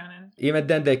canon? Even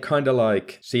then they kind of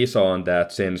like seesaw on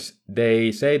that, since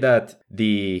they say that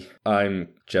I'm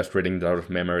just reading it out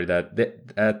of memory, that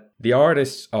the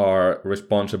artists are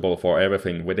responsible for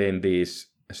everything within these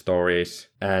stories,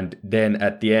 and then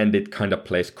at the end it kind of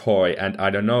plays coy, and I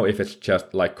don't know if it's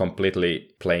just like completely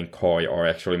playing coy or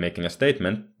actually making a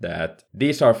statement that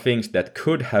these are things that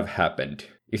could have happened.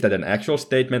 Is that an actual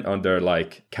statement under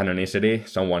like canonicity?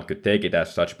 Someone could take it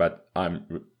as such, but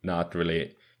I'm not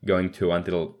really going to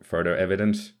until further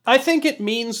evidence. I think it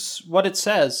means what it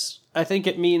says. I think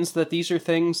it means that these are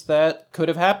things that could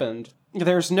have happened.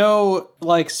 There's no,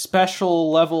 like, special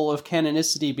level of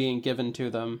canonicity being given to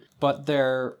them, but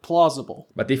they're plausible.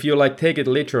 But if you, like, take it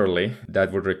literally,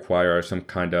 that would require some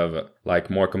kind of, like,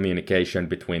 more communication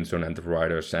between Sun and the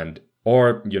writers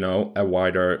or, a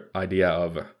wider idea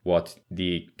of what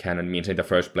the canon means in the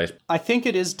first place. I think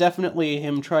it is definitely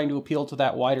him trying to appeal to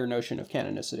that wider notion of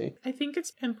canonicity. I think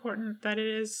it's important that it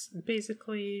is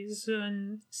basically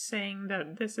Zun saying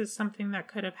that this is something that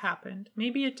could have happened.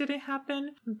 Maybe it didn't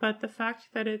happen, but the fact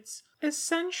that it's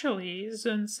essentially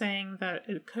Zun saying that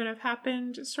it could have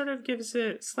happened sort of gives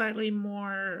it slightly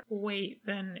more weight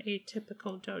than a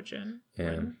typical doujin.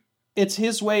 Yeah. It's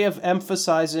his way of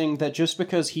emphasizing that just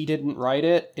because he didn't write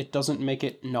it, it doesn't make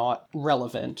it not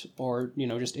relevant or,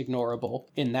 just ignorable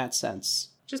in that sense.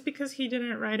 Just because he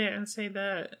didn't write it and say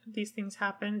that these things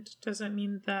happened doesn't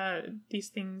mean that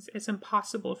it's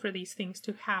impossible for these things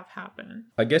to have happened.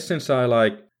 I guess since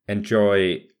I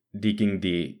enjoy digging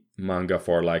the manga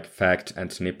for facts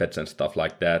and snippets and stuff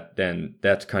like that, then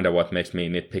that's kind of what makes me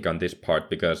nitpick on this part,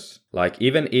 because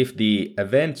even if the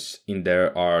events in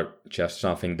there are just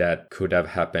something that could have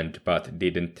happened but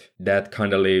didn't, that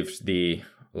kind of leaves the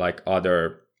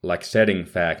other setting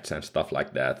facts and stuff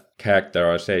like that,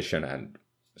 characterization and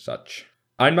such.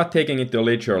 I'm not taking it too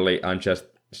literally, I'm just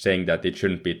saying that it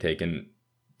shouldn't be taken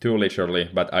too literally,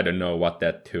 but I don't know what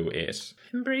that too is.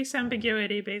 Embrace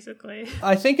ambiguity, basically.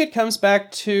 I think it comes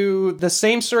back to the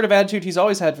same sort of attitude he's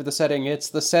always had for the setting. It's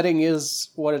the setting is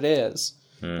what it is.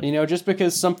 Just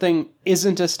because something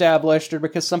isn't established or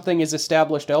because something is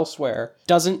established elsewhere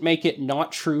doesn't make it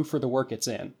not true for the work it's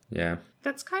in. Yeah.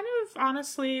 That's kind of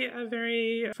honestly a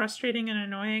very frustrating and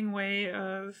annoying way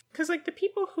of... Because, the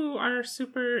people who are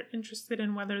super interested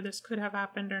in whether this could have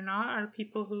happened or not are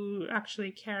people who actually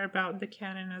care about the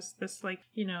canon as this,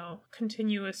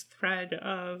 continuous thread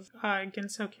of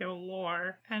Gensokyo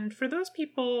lore. And for those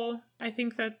people, I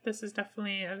think that this is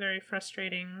definitely a very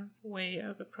frustrating way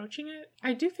of approaching it.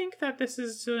 I do think that this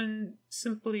is Zun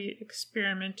simply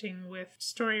experimenting with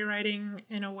story writing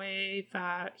in a way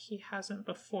that he hasn't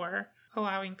before,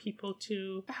 allowing people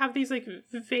to have these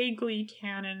vaguely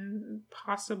canon,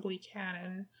 possibly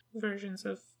canon versions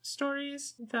of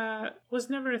stories that was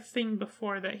never a thing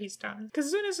before that he's done.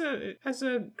 Because Zun as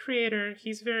a creator,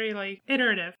 he's very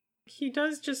iterative. He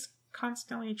does just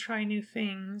constantly try new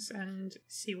things and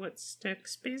see what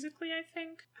sticks, basically, I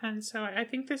think. And so I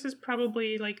think this is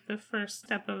probably the first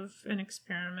step of an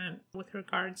experiment with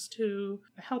regards to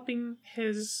helping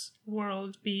his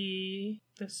world be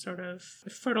this sort of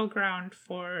fertile ground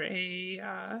for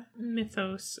a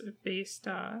mythos-based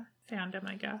fandom,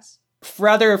 I guess.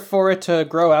 Rather for it to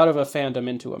grow out of a fandom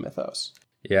into a mythos.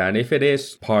 Yeah, and if it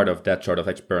is part of that sort of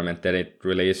experiment, then it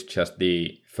really is just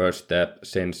the first step,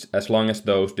 since as long as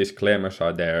those disclaimers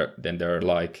are there, then they're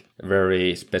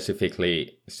very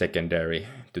specifically secondary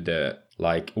to the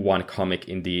one comic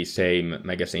in the same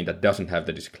magazine that doesn't have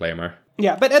the disclaimer.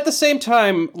 Yeah, but at the same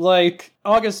time,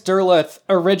 August Derleth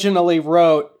originally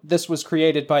wrote this was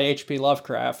created by H.P.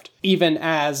 Lovecraft, even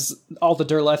as all the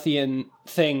Derlethian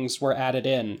things were added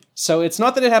in. So it's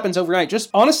not that it happens overnight. Just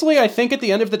honestly, I think at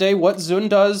the end of the day, what Zun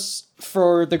does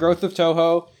for the growth of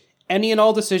Touhou, any and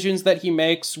all decisions that he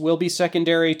makes will be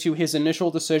secondary to his initial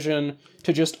decision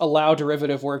to just allow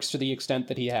derivative works to the extent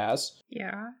that he has.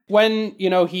 Yeah. When,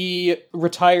 he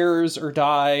retires or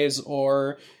dies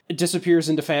or disappears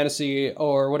into fantasy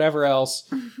or whatever else,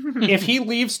 if he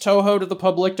leaves Touhou to the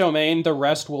public domain, the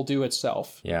rest will do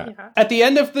itself. Yeah. At the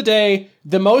end of the day,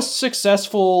 the most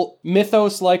successful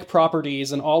mythos-like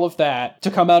properties and all of that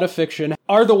to come out of fiction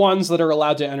are the ones that are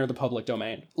allowed to enter the public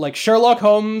domain. Sherlock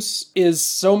Holmes is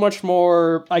so much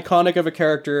more iconic of a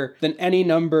character than any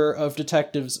number of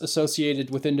detectives associated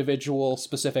with individual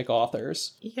specific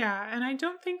authors. Yeah, and I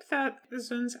don't think that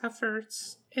Zun's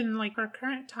efforts in our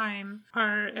current time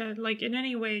are in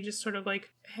any way just sort of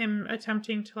him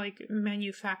attempting to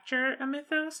manufacture a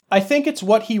mythos. I think it's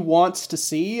what he wants to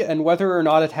see, and whether or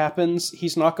not it happens,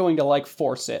 he's not going to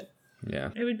force it.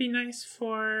 Yeah. It would be nice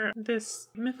for this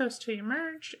mythos to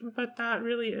emerge, but that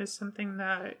really is something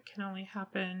that can only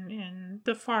happen in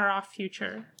the far-off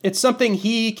future. It's something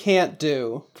he can't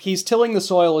do. He's tilling the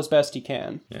soil as best he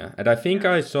can. Yeah, and I think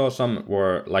I saw some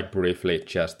were, briefly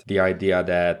just the idea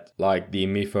that, the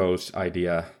mythos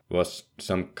idea was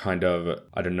some kind of,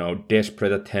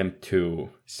 desperate attempt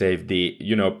to save the,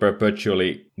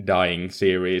 perpetually dying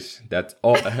series that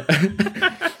all...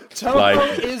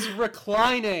 Touhou is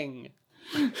reclining.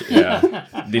 Yeah,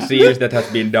 the series that has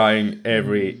been dying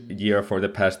every year for the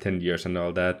past 10 years and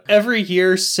all that. Every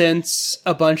year since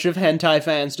a bunch of hentai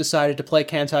fans decided to play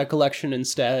Kantai Collection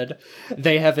instead,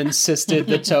 they have insisted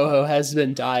that Touhou has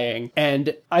been dying.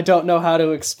 And I don't know how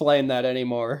to explain that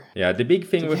anymore. Yeah, the big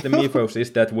thing with the mythos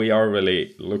is that we are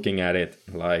really looking at it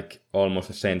almost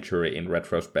a century in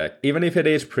retrospect. Even if it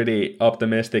is pretty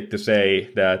optimistic to say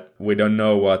that we don't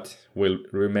know what will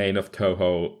remain of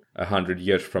Touhou 100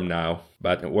 years from now,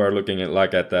 but we're looking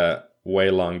at a way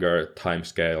longer time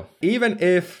scale. Even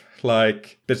if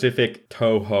specific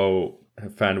Touhou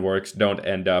fan works don't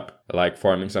end up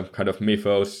forming some kind of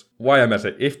mythos,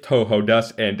 if Touhou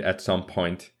does end at some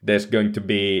point, there's going to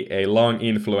be a long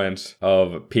influence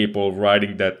of people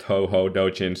writing that Touhou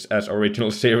doujins as original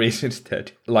series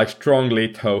instead. Strongly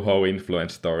Touhou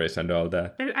influenced stories and all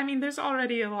that. There's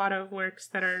already a lot of works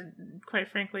that are, quite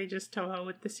frankly, just Touhou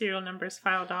with the serial numbers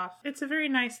filed off. It's a very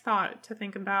nice thought to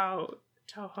think about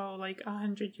Touhou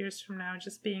 100 years from now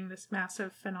just being this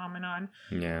massive phenomenon.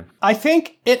 Yeah. I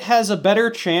think it has a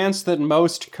better chance than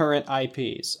most current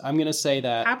IPs. I'm going to say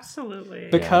that. Absolutely.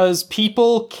 Because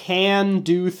people can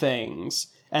do things,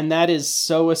 and that is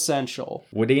so essential.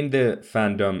 Within the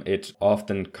fandom, it's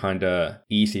often kind of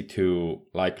easy to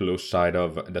lose sight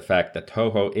of the fact that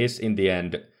Touhou is in the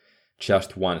end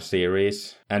just one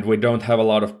series, and we don't have a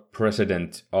lot of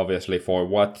precedent, obviously, for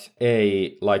what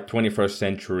a 21st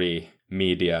century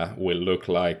media will look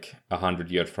like 100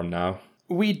 years from now.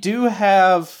 We do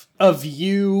have a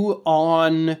view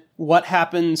on what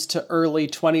happens to early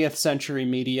 20th century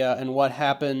media and what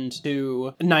happened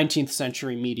to 19th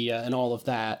century media and all of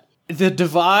that. the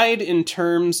divide in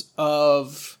terms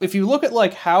of, if you look at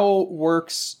like how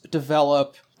works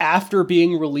develop after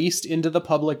being released into the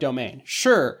public domain,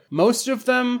 sure, most of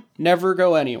them never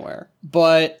go anywhere,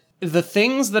 but the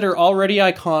things that are already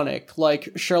iconic, like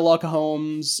Sherlock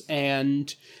Holmes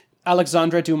and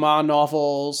Alexandre Dumas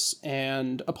novels,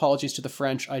 and apologies to the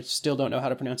French, I still don't know how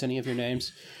to pronounce any of your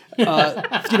names,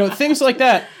 things like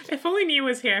that. If only Nia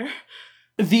was here.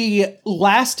 The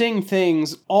lasting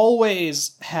things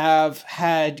always have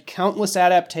had countless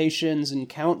adaptations and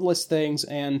countless things,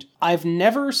 and I've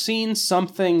never seen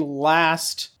something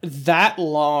last that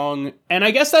long. And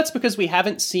I guess that's because we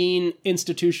haven't seen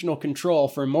institutional control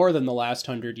for more than the last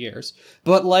 100 years.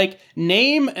 But, like,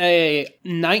 name a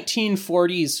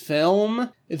 1940s film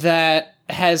that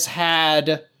has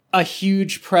had a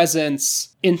huge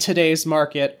presence in today's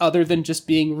market other than just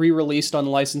being re-released on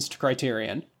licensed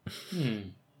Criterion.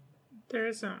 There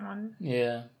isn't one.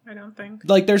 Yeah. I don't think.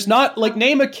 Like, there's not, like,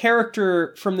 name a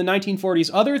character from the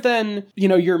 1940s other than,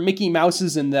 your Mickey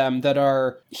Mouses in them that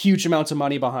are huge amounts of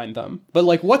money behind them. But,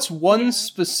 like, what's one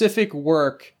specific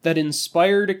work that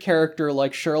inspired a character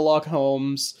like Sherlock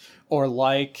Holmes or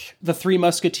like The Three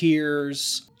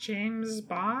Musketeers? James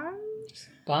Bond?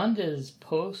 Bond is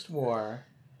post-war.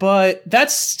 But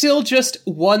that's still just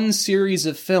one series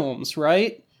of films,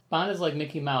 right? Bond is like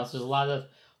Mickey Mouse. There's a lot of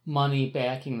money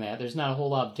backing that. There's not a whole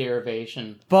lot of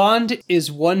derivation. Bond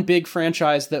is one big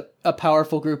franchise that a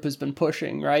powerful group has been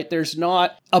pushing, right? There's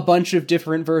not a bunch of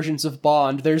different versions of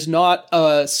Bond. There's not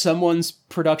someone's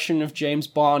production of James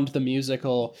Bond the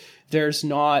musical. There's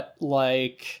not,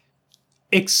 like,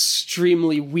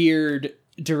 extremely weird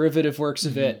derivative works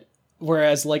of it.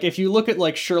 Whereas, like, if you look at,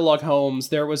 like, Sherlock Holmes,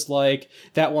 there was, like,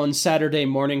 that one Saturday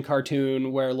morning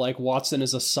cartoon where, like, Watson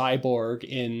is a cyborg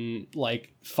in,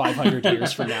 like, 500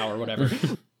 years from now or whatever.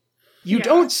 You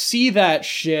don't see that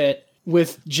shit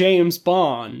with James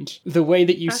Bond the way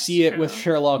that you see it with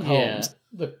Sherlock Holmes.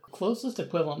 The closest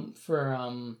equivalent for,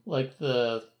 like,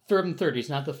 the from 30s,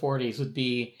 not the 40s, would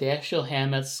be Dashiell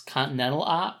Hammett's Continental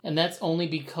Op, and that's only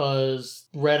because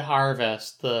Red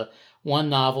Harvest, the one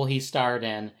novel he starred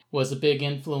in, was a big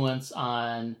influence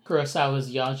on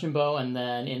Kurosawa's Yojimbo, and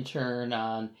then in turn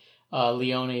on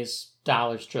Leone's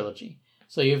Dollars trilogy.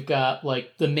 So you've got,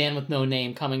 like, The Man with No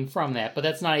Name coming from that, but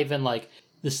that's not even, like,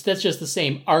 this. That's just the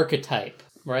same archetype,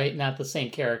 right? Not the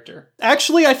same character.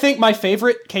 Actually, I think my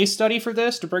favorite case study for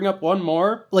this, to bring up one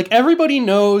more, like, everybody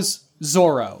knows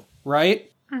Zorro, right?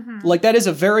 Like, that is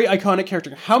a very iconic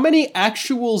character. How many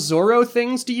actual Zorro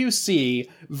things do you see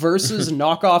versus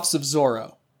knockoffs of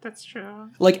Zorro? That's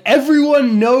true. Like,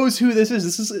 everyone knows who this is.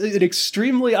 This is an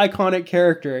extremely iconic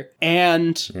character.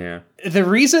 And the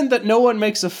reason that no one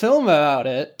makes a film about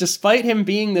it, despite him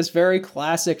being this very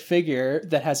classic figure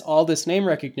that has all this name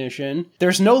recognition,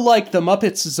 there's no, like, The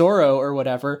Muppets Zorro or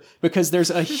whatever, because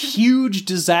there's a huge,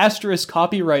 disastrous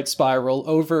copyright spiral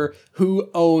over who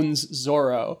owns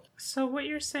Zorro. So what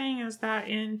you're saying is that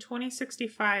in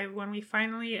 2065, when we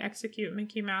finally execute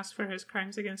Mickey Mouse for his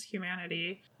crimes against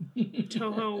humanity,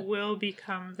 Touhou will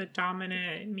become the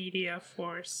dominant media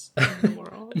force in the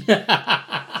world.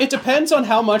 It depends on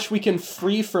how much we can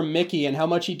free from Mickey and how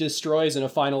much he destroys in a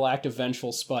final act of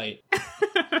vengeful spite.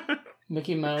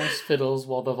 Mickey Mouse fiddles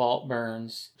while the vault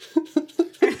burns.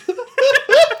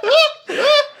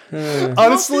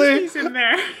 Honestly, in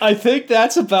there. I think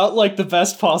that's about, like, the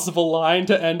best possible line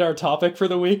to end our topic for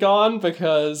the week on,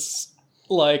 because,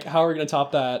 like, how are we going to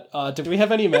top that? Do we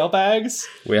have any mailbags?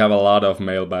 We have a lot of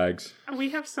mailbags.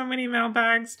 We have so many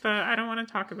mailbags, but I don't want to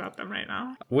talk about them right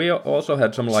now. We also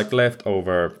had some, like,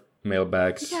 leftover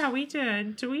mailbags. Yeah, we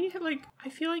did. Do we, like, I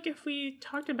feel like if we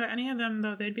talked about any of them,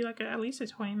 though, they'd be, like, at least a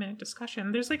 20-minute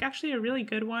discussion. There's, like, actually a really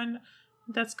good one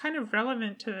that's kind of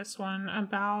relevant to this one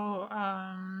about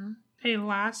a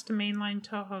last mainline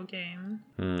Touhou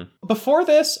game. Before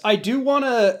this, I do want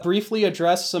to briefly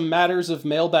address some matters of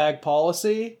mailbag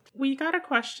policy. We got a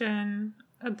question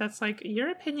that's like, your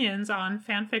opinions on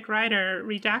fanfic writer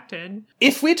redacted.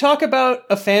 If we talk about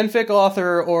a fanfic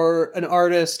author or an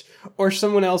artist or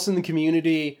someone else in the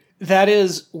community, that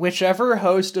is whichever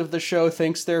host of the show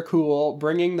thinks they're cool,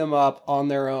 bringing them up on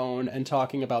their own and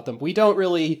talking about them. We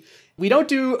don't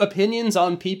do opinions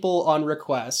on people on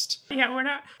request. Yeah, we're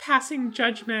not passing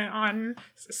judgment on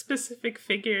specific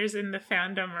figures in the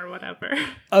fandom or whatever.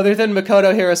 Other than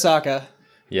Makoto Hirosaka.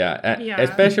 Yeah,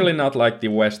 especially not like the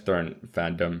Western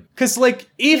fandom. Because, like,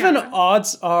 even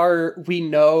odds are we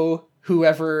know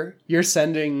whoever you're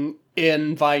sending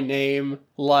in by name,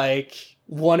 like,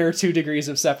 1 or 2 degrees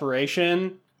of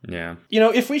separation. Yeah. You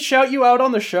know, if we shout you out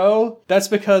on the show, that's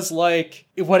because, like,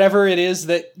 whatever it is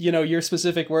that, you know, your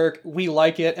specific work, we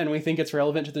like it and we think it's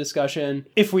relevant to the discussion.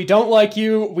 If we don't like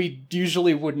you, we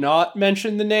usually would not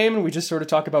mention the name, and we just sort of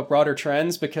talk about broader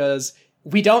trends, because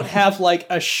we don't have, like,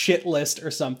 a shit list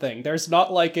or something. There's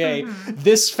not, like,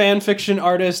 this fanfiction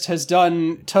artist has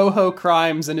done Touhou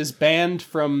crimes and is banned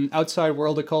from outside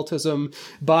world occultism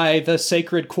by the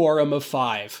sacred quorum of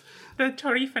 5. The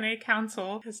Torifune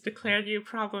Council has declared you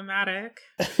problematic.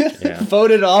 Yeah.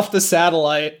 Voted off the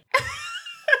satellite.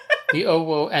 The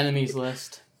Owo enemies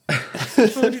list.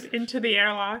 Voted into the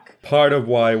airlock. Part of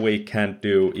why we can't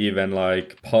do even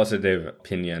like positive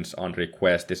opinions on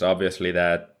request is obviously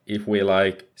that if we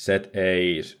like set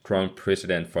a strong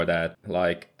precedent for that,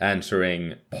 like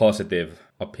answering positive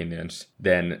opinions,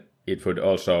 then it would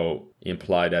also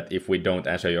imply that if we don't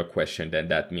answer your question, then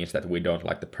that means that we don't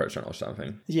like the person or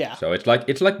something. Yeah. So it's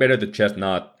like better to just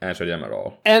not answer them at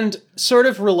all. And sort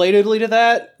of relatedly to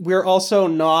that, we're also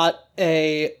not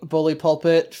a bully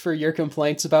pulpit for your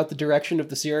complaints about the direction of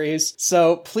the series.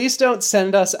 So please don't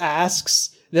send us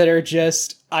asks that are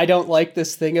just, I don't like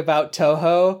this thing about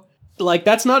Touhou. Like,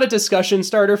 that's not a discussion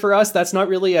starter for us. That's not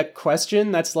really a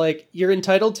question. That's like, you're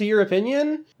entitled to your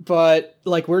opinion, but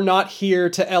like, we're not here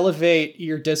to elevate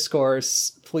your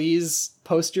discourse. Please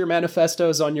post your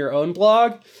manifestos on your own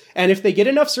blog. And if they get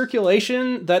enough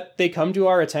circulation that they come to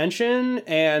our attention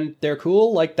and they're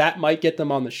cool, like, that might get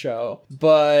them on the show.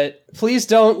 But please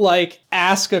don't like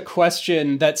ask a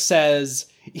question that says,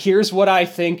 here's what I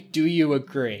think, do you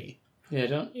agree?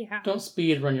 Yeah, don't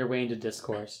speed run your way into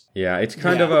discourse. Yeah, it's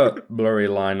kind of a blurry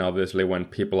line, obviously, when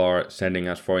people are sending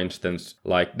us, for instance,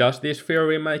 like, does this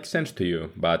theory make sense to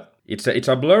you? But it's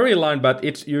a blurry line, but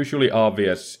it's usually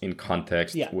obvious in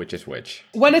context which is which.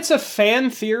 When it's a fan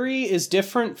theory is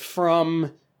different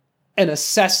from an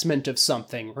assessment of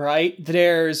something, right?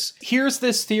 Here's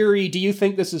this theory, do you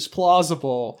think this is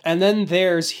plausible? And then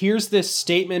here's this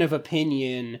statement of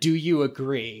opinion, do you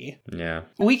agree? Yeah.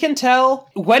 We can tell.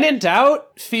 When in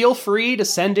doubt, feel free to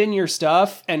send in your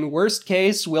stuff, and worst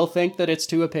case, we'll think that it's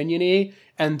too opiniony,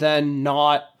 and then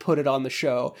not put it on the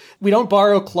show. We don't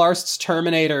borrow Klarst's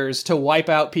Terminators to wipe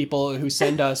out people who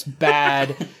send us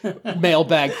bad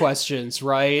mailbag questions,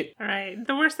 right? All right.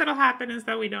 The worst that'll happen is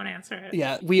that we don't answer it.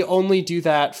 Yeah, we only do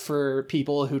that for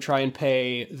people who try and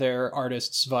pay their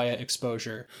artists via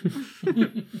exposure.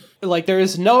 Like, there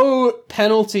is no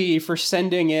penalty for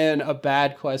sending in a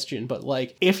bad question, but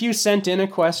like, if you sent in a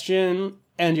question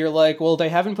and you're like, well, they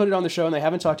haven't put it on the show and they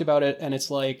haven't talked about it, and it's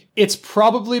like, it's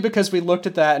probably because we looked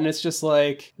at that and it's just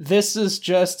like, this is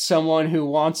just someone who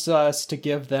wants us to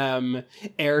give them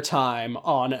airtime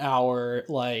on our,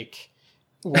 like,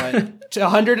 what,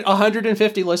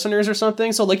 150 listeners or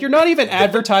something? So, like, you're not even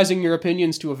advertising your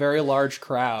opinions to a very large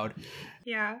crowd.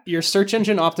 Yeah. Your search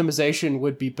engine optimization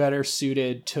would be better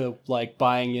suited to, like,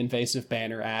 buying invasive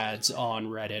banner ads on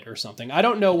Reddit or something. I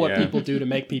don't know what people do to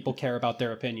make people care about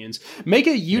their opinions. Make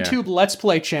a YouTube Let's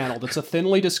Play channel that's a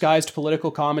thinly disguised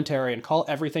political commentary and call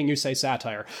everything you say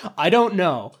satire. I don't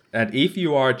know. And if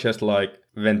you are just, like,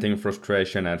 venting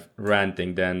frustration and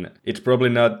ranting, then it's probably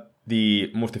not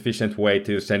the most efficient way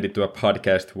to send it to a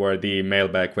podcast where the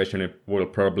mailbag question will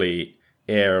probably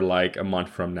air, like, a month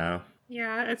from now.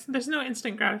 Yeah, there's no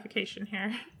instant gratification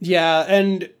here. Yeah,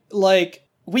 and, like,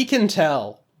 we can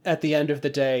tell at the end of the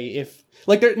day if,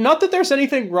 like, not that there's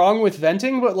anything wrong with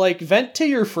venting, but, like, vent to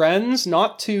your friends,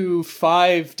 not to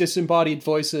 5 disembodied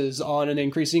voices on an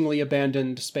increasingly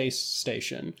abandoned space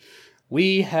station.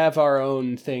 We have our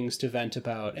own things to vent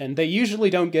about, and they usually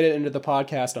don't get it into the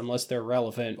podcast unless they're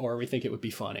relevant or we think it would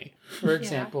be funny. For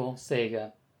example,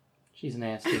 Sega. She's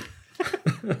nasty.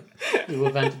 We will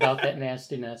vent about that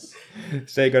nastiness.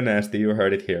 Sega nasty, you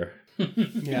heard it here.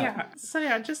 Yeah. So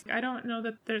yeah, I don't know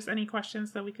that there's any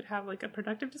questions that we could have like a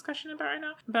productive discussion about right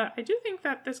now. But I do think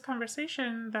that this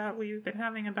conversation that we've been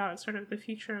having about sort of the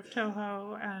future of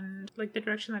Touhou and like the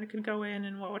direction that it could go in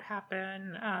and what would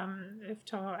happen if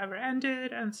Touhou ever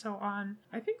ended and so on,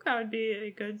 I think that would be a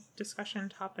good discussion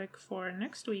topic for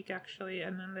next week actually.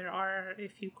 And then there are a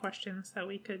few questions that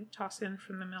we could toss in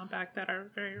from the mailbag that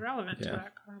are very relevant to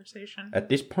that conversation. At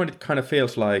this point, it kind of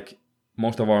feels like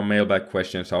most of our mailbag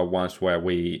questions are ones where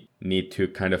we need to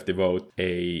kind of devote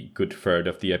a good third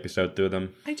of the episode to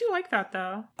them. I do like that,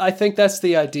 though. I think that's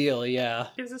the ideal, yeah.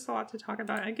 It gives us a lot to talk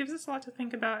about. It gives us a lot to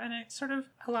think about, and it sort of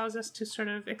allows us to sort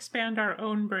of expand our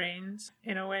own brains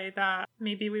in a way that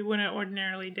maybe we wouldn't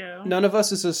ordinarily do. None of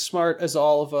us is as smart as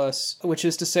all of us, which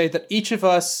is to say that each of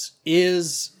us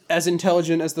is as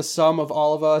intelligent as the sum of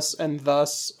all of us, and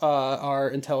thus our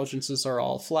intelligences are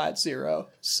all flat zero.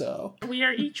 So we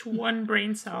are each one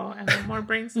brain cell, and the more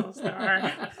brain cells there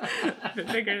are, the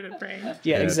bigger the brain.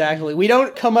 Yeah, exactly. We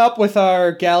don't come up with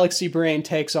our galaxy brain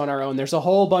takes on our own. There's a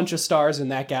whole bunch of stars in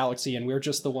that galaxy, and we're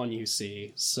just the one you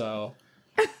see. So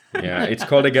yeah, it's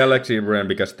called a galaxy brain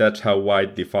because that's how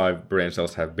wide the 5 brain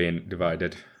cells have been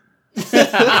divided.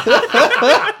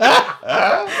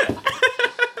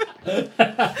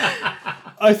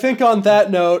 I think on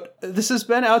that note, this has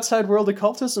been Outside World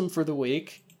Occultism for the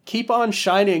week. Keep on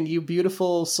shining, you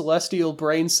beautiful celestial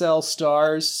brain cell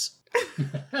stars.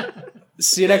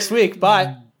 See you next week.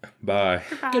 Bye. Bye.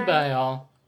 Goodbye. Goodbye, all.